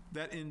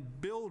that in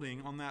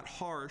building on that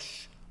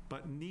harsh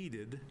but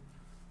needed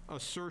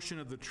assertion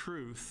of the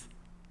truth,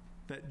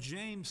 that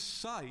James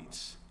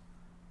cites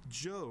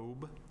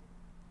Job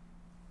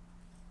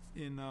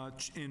in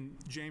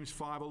James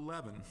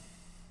 5:11.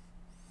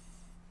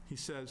 He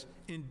says,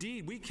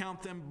 "Indeed, we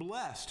count them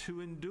blessed who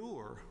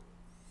endure,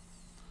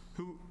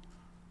 who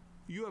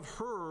you have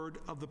heard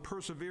of the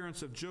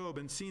perseverance of Job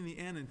and seen the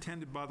end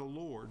intended by the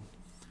Lord,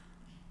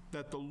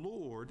 that the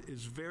Lord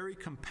is very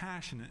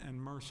compassionate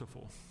and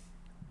merciful."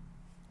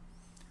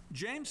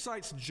 James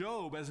cites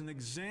Job as an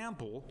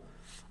example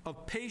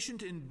of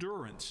patient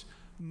endurance,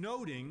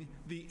 noting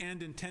the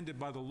end intended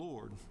by the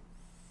Lord.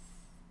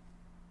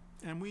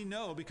 And we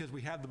know, because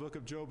we have the book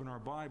of Job in our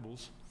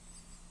Bibles,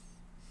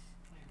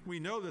 we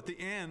know that the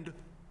end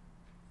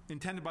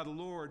intended by the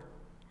Lord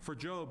for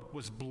Job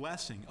was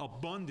blessing,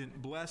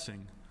 abundant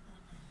blessing,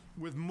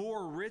 with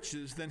more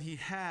riches than he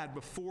had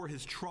before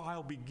his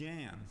trial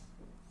began.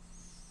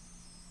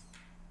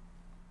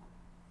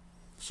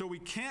 So we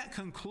can't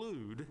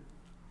conclude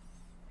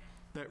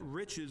that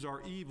riches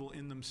are evil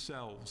in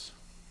themselves.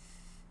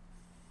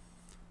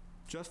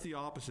 Just the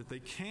opposite. They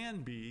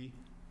can be,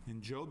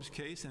 in Job's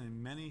case and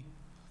in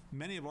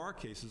many of our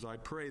cases, I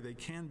pray, they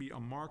can be a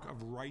mark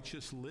of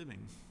righteous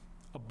living,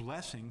 a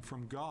blessing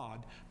from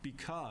God,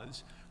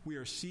 because we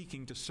are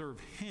seeking to serve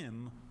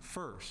him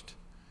first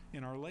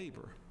in our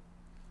labor.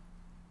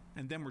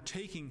 And then we're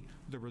taking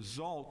the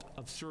result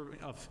of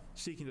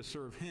seeking to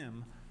serve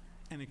him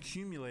and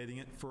accumulating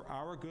it for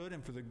our good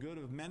and for the good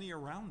of many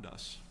around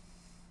us.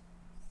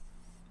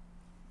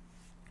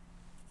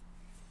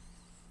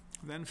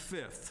 Then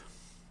fifth,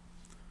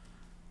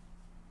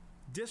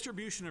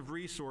 distribution of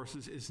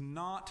resources is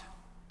not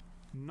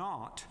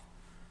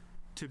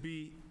to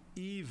be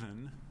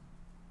even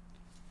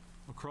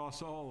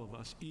across all of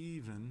us,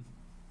 even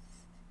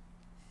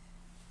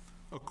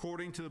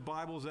according to the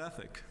Bible's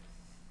ethic.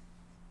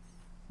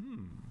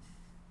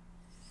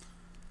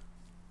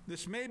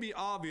 This may be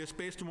obvious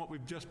based on what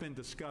we've just been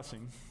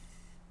discussing,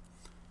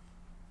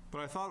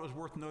 but I thought it was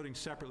worth noting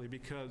separately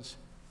because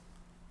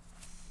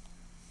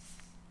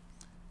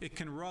it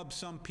can rub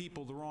some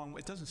people the wrong way.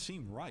 It doesn't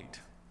seem right.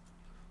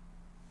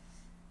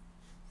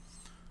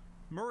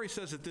 Murray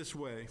says it this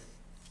way: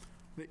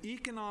 the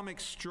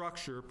economic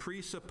structure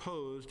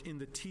presupposed in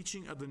the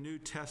teaching of the New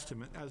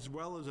Testament as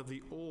well as of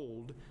the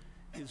Old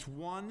is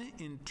one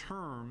in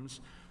terms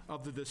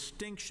of the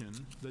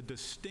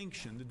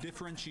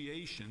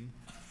differentiation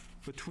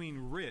between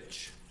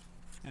rich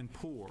and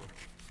poor.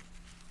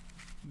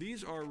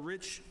 These are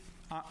rich,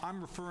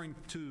 I'm referring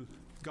to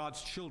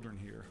God's children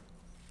here.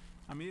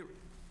 I mean,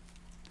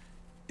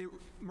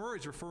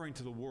 Murray's referring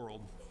to the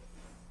world,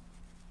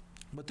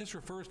 but this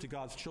refers to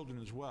God's children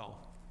as well.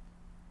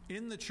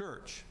 In the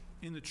church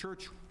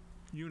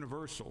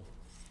universal,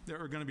 there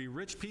are going to be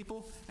rich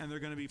people and there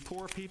are going to be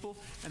poor people,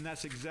 and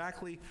that's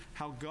exactly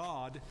how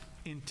God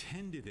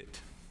intended it.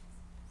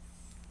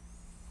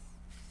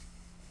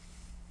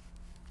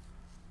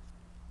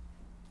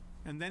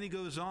 And then he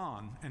goes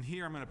on, and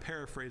here I'm going to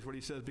paraphrase what he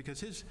says, because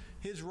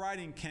his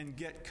writing can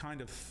get kind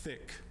of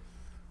thick,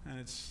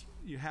 and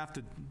you have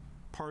to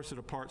parse it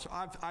apart. So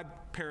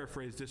I've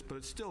paraphrased this, but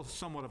it's still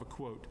somewhat of a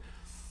quote.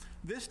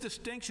 This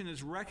distinction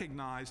is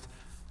recognized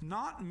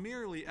not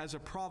merely as a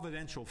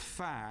providential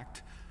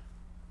fact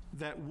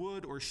that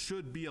would or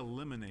should be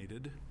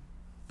eliminated,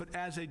 but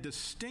as a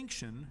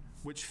distinction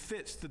which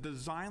fits the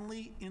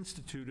designedly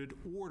instituted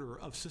order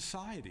of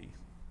society.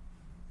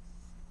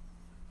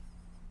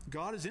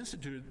 God has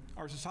instituted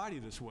our society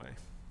this way.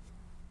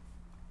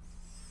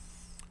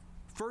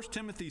 1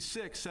 Timothy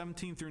 6,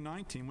 17 through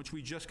 19, which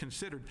we just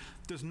considered,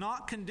 does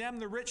not condemn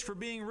the rich for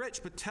being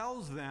rich, but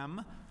tells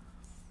them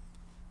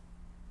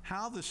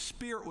how the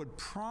Spirit would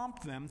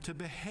prompt them to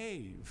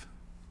behave.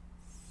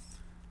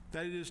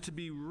 That it is to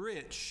be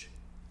rich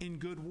in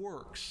good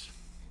works.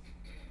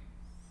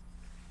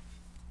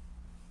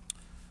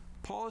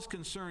 Paul is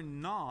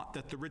concerned not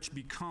that the rich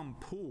become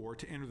poor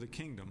to enter the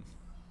kingdom,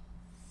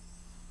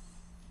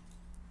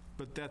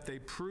 but that they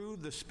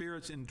prove the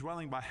Spirit's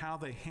indwelling by how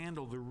they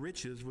handle the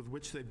riches with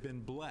which they've been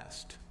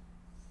blessed.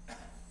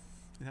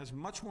 It has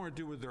much more to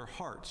do with their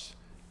hearts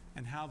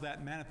and how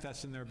that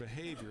manifests in their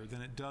behavior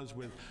than it does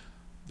with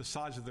the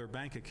size of their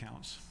bank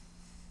accounts.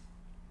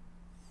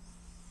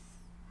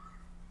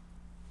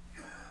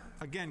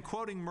 Again,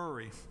 quoting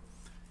Murray,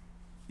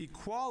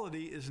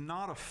 equality is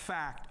not a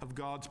fact of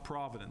God's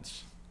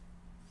providence,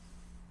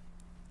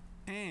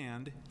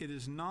 and it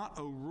is not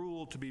a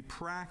rule to be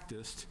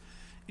practiced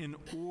in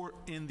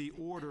the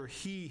order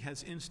he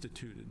has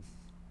instituted.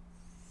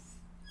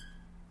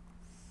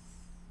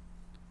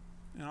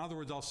 In other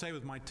words, I'll say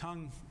with my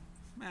tongue,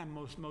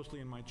 mostly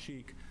in my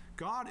cheek,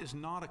 God is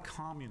not a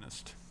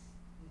communist.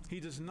 He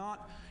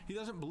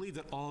doesn't believe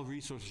that all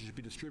resources should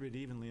be distributed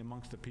evenly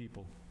amongst the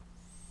people.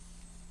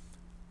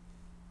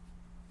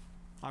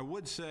 I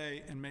would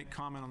say and make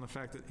comment on the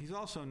fact that he's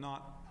also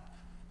not,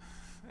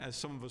 as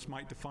some of us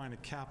might define, a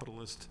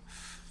capitalist.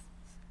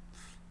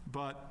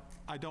 But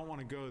I don't want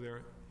to go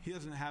there. He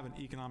doesn't have an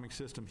economic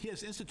system. He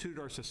has instituted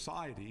our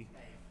society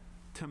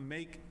to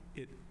make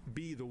it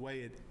be the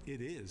way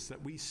it is,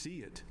 that we see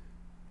it.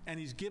 And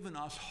he's given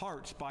us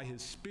hearts by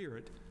his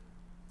Spirit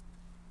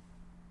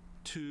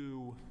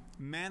to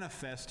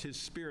manifest his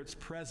Spirit's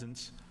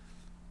presence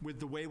with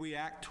the way we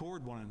act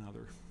toward one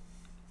another,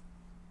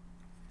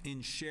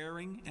 in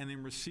sharing and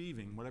in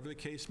receiving, whatever the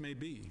case may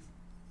be.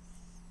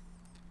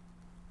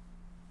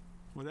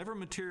 Whatever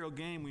material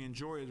gain we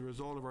enjoy as a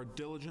result of our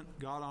diligent,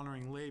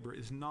 God-honoring labor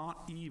is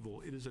not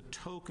evil. It is a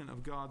token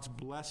of God's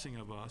blessing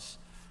of us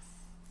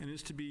and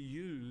is to be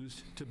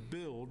used to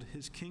build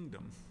his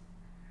kingdom.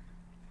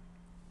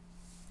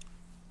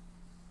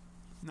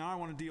 Now I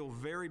want to deal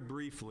very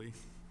briefly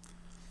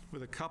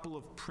with a couple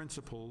of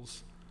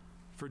principles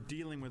for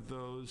dealing with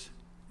those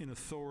in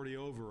authority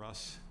over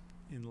us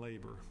in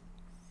labor.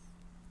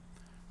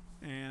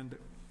 And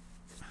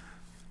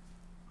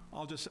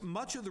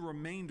much of the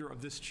remainder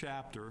of this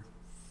chapter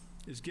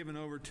is given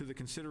over to the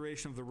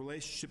consideration of the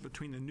relationship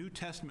between the New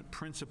Testament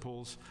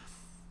principles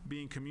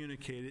being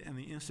communicated and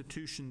the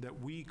institution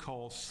that we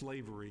call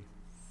slavery,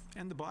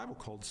 and the Bible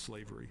called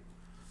slavery.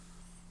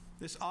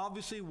 This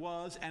obviously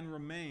was and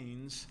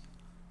remains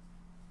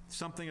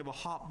something of a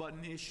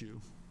hot-button issue,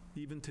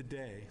 even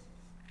today.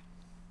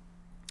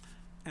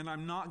 And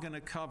I'm not going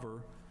to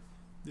cover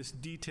this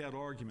detailed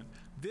argument.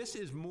 This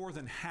is more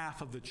than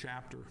half of the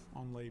chapter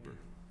on labor.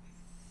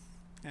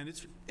 And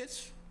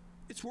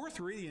it's worth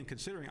reading and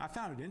considering. I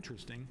found it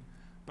interesting,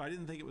 but I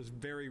didn't think it was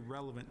very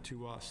relevant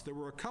to us. There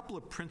were a couple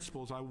of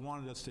principles I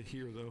wanted us to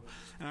hear, though,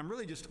 and I'm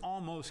really just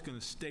almost going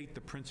to state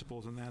the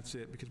principles, and that's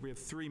it, because we have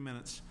 3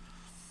 minutes.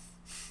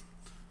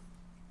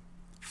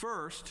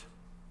 First,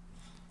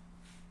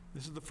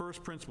 this is the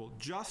first principle.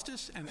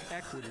 Justice and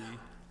equity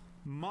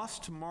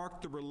must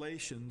mark the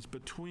relations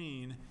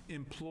between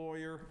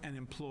employer and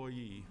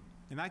employee.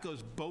 And that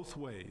goes both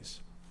ways.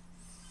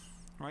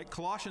 Right?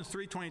 Colossians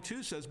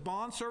 3:22 says,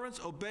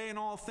 "Bondservants, obey in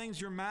all things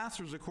your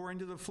masters according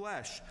to the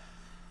flesh,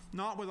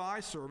 not with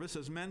eye service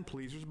as men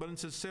pleasers, but in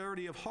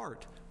sincerity of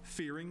heart,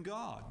 fearing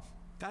God."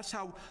 That's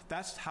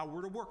how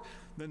we're to work.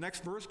 The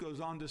next verse goes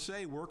on to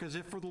say, "Work as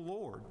if for the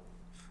Lord."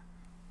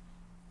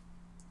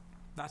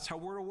 That's how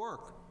we're to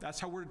work. That's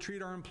how we're to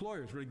treat our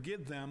employers. We're to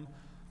give them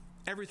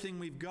everything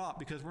we've got,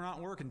 because we're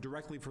not working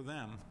directly for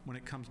them when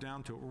it comes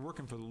down to it. We're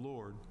working for the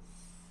Lord.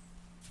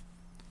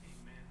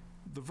 Amen.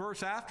 The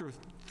verse after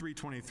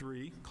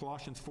 3:23,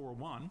 Colossians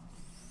 4:1,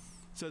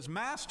 says,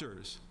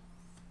 "Masters,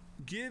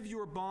 give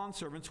your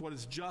bondservants what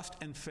is just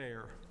and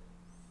fair,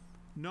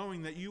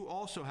 knowing that you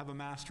also have a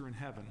master in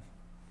heaven."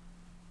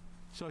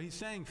 So he's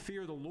saying,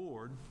 fear the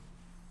Lord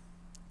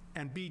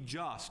and be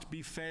just,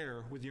 be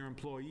fair with your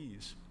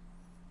employees.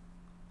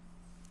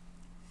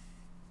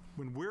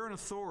 When we're in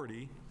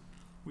authority,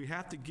 we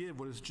have to give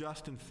what is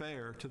just and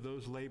fair to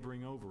those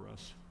laboring over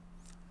us.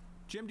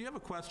 Jim, do you have a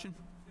question?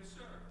 Yes,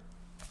 sir.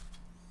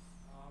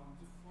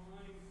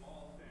 Define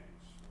all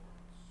things for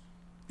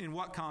us. In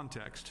what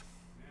context?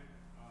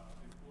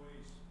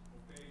 Employees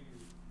obey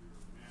your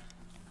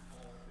masters in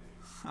all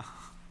things,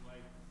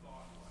 like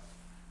thought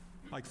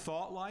life. Like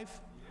thought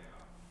life?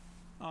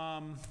 Yeah. I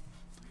mean,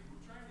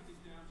 we're trying to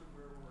get down to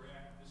where we're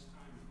at this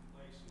time and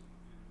place in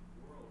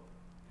the world,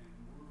 and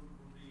we're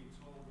being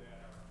told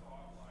that our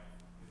thought life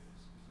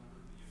is under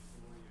the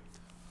authority of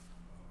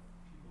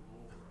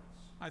people over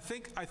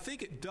us. I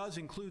think it does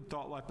include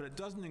thought life, but it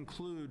doesn't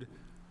include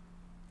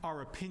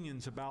our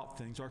opinions about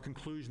things, our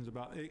conclusions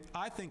about it.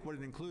 I think what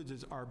it includes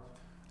is our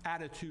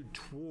attitude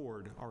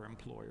toward our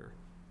employer.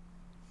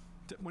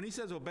 When he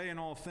says obey in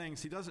all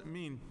things, he doesn't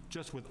mean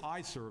just with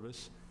eye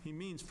service. He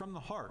means from the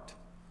heart.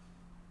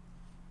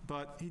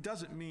 But he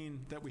doesn't mean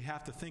that we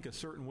have to think a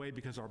certain way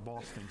because our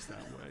boss thinks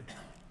that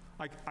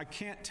way. I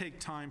can't take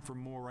time for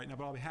more right now,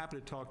 but I'll be happy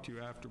to talk to you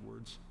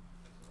afterwards.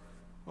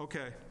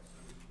 Okay.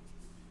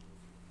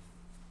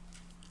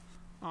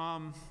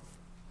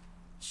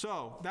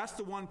 So that's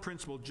the one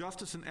principle,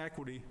 justice and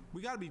equity.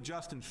 We got to be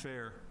just and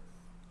fair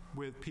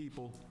with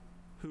people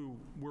who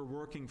we're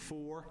working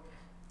for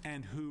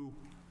and who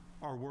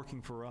are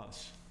working for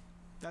us.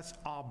 That's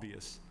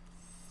obvious.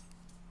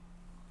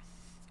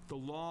 The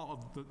law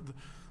of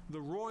the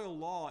royal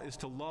law is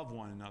to love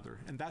one another,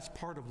 and that's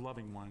part of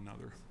loving one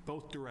another,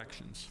 both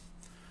directions.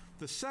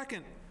 The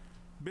second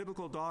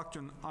biblical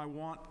doctrine I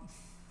want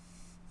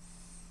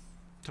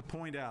to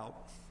point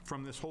out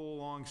from this whole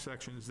long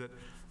section is that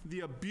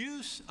the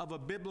abuse of a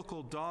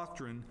biblical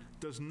doctrine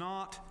does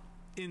not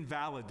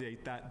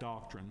invalidate that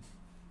doctrine.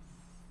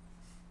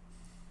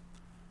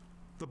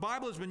 The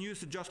Bible has been used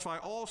to justify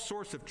all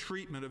sorts of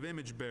treatment of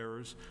image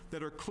bearers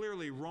that are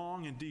clearly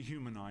wrong and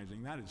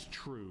dehumanizing. That is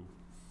true.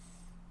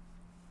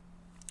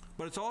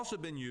 But it's also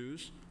been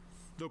used,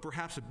 though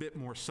perhaps a bit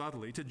more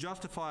subtly, to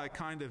justify a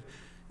kind of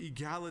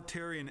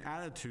egalitarian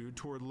attitude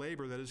toward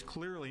labor that is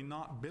clearly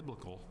not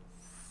biblical.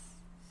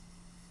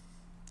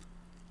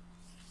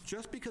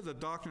 Just because a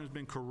doctrine has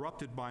been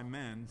corrupted by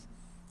men,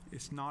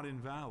 it's not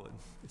invalid.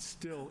 It's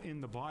still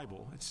in the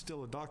Bible. It's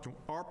still a doctrine.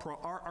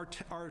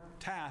 Our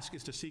task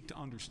is to seek to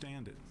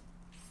understand it.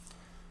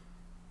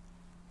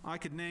 I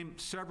could name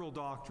several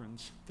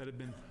doctrines that have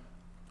been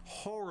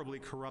horribly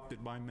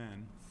corrupted by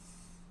men,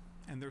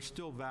 and they're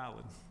still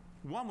valid.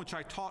 One which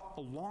I taught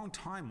a long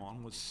time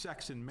on was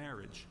sex and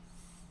marriage.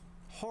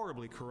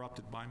 Horribly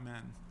corrupted by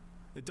men.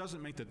 It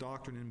doesn't make the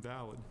doctrine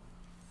invalid.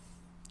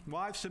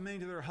 Wives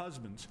submitting to their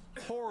husbands,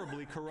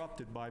 horribly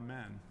corrupted by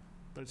men,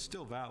 but it's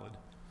still valid.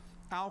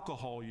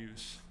 Alcohol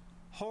use,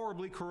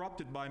 horribly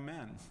corrupted by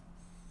men,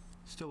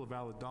 still a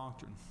valid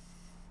doctrine.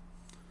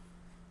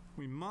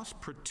 We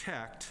must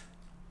protect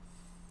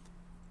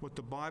what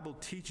the Bible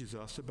teaches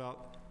us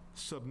about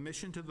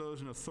submission to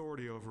those in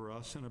authority over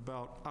us and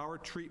about our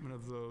treatment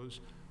of those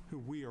who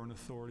we are in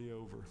authority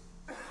over.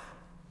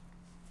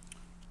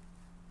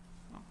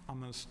 I'm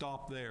going to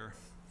stop there.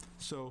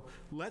 So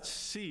let's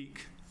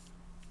seek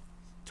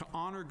to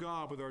honor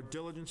God with our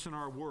diligence in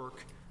our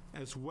work,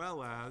 as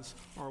well as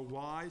our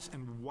wise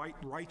and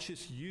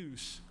righteous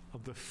use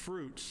of the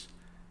fruits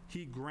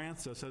he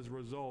grants us as a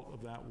result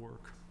of that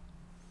work.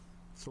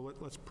 So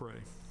let's pray.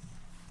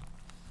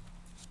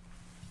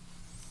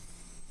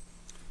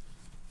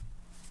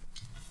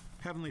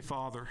 Heavenly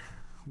Father,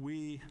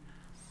 we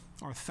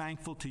are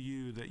thankful to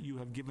you that you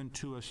have given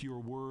to us your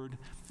word,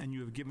 and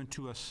you have given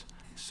to us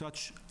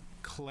such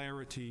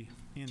clarity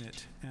in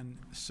it and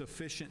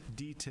sufficient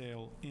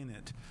detail in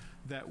it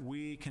that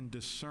we can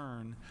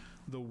discern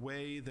the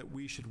way that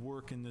we should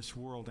work in this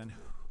world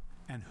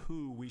and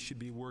who we should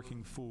be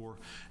working for.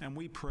 And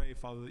we pray,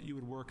 Father, that you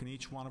would work in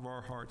each one of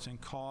our hearts and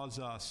cause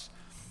us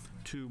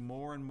to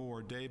more and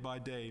more, day by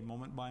day,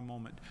 moment by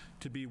moment,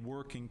 to be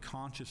working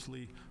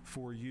consciously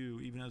for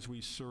you, even as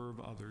we serve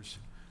others.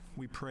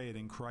 We pray it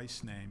in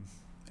Christ's name.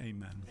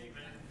 Amen.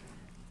 Amen.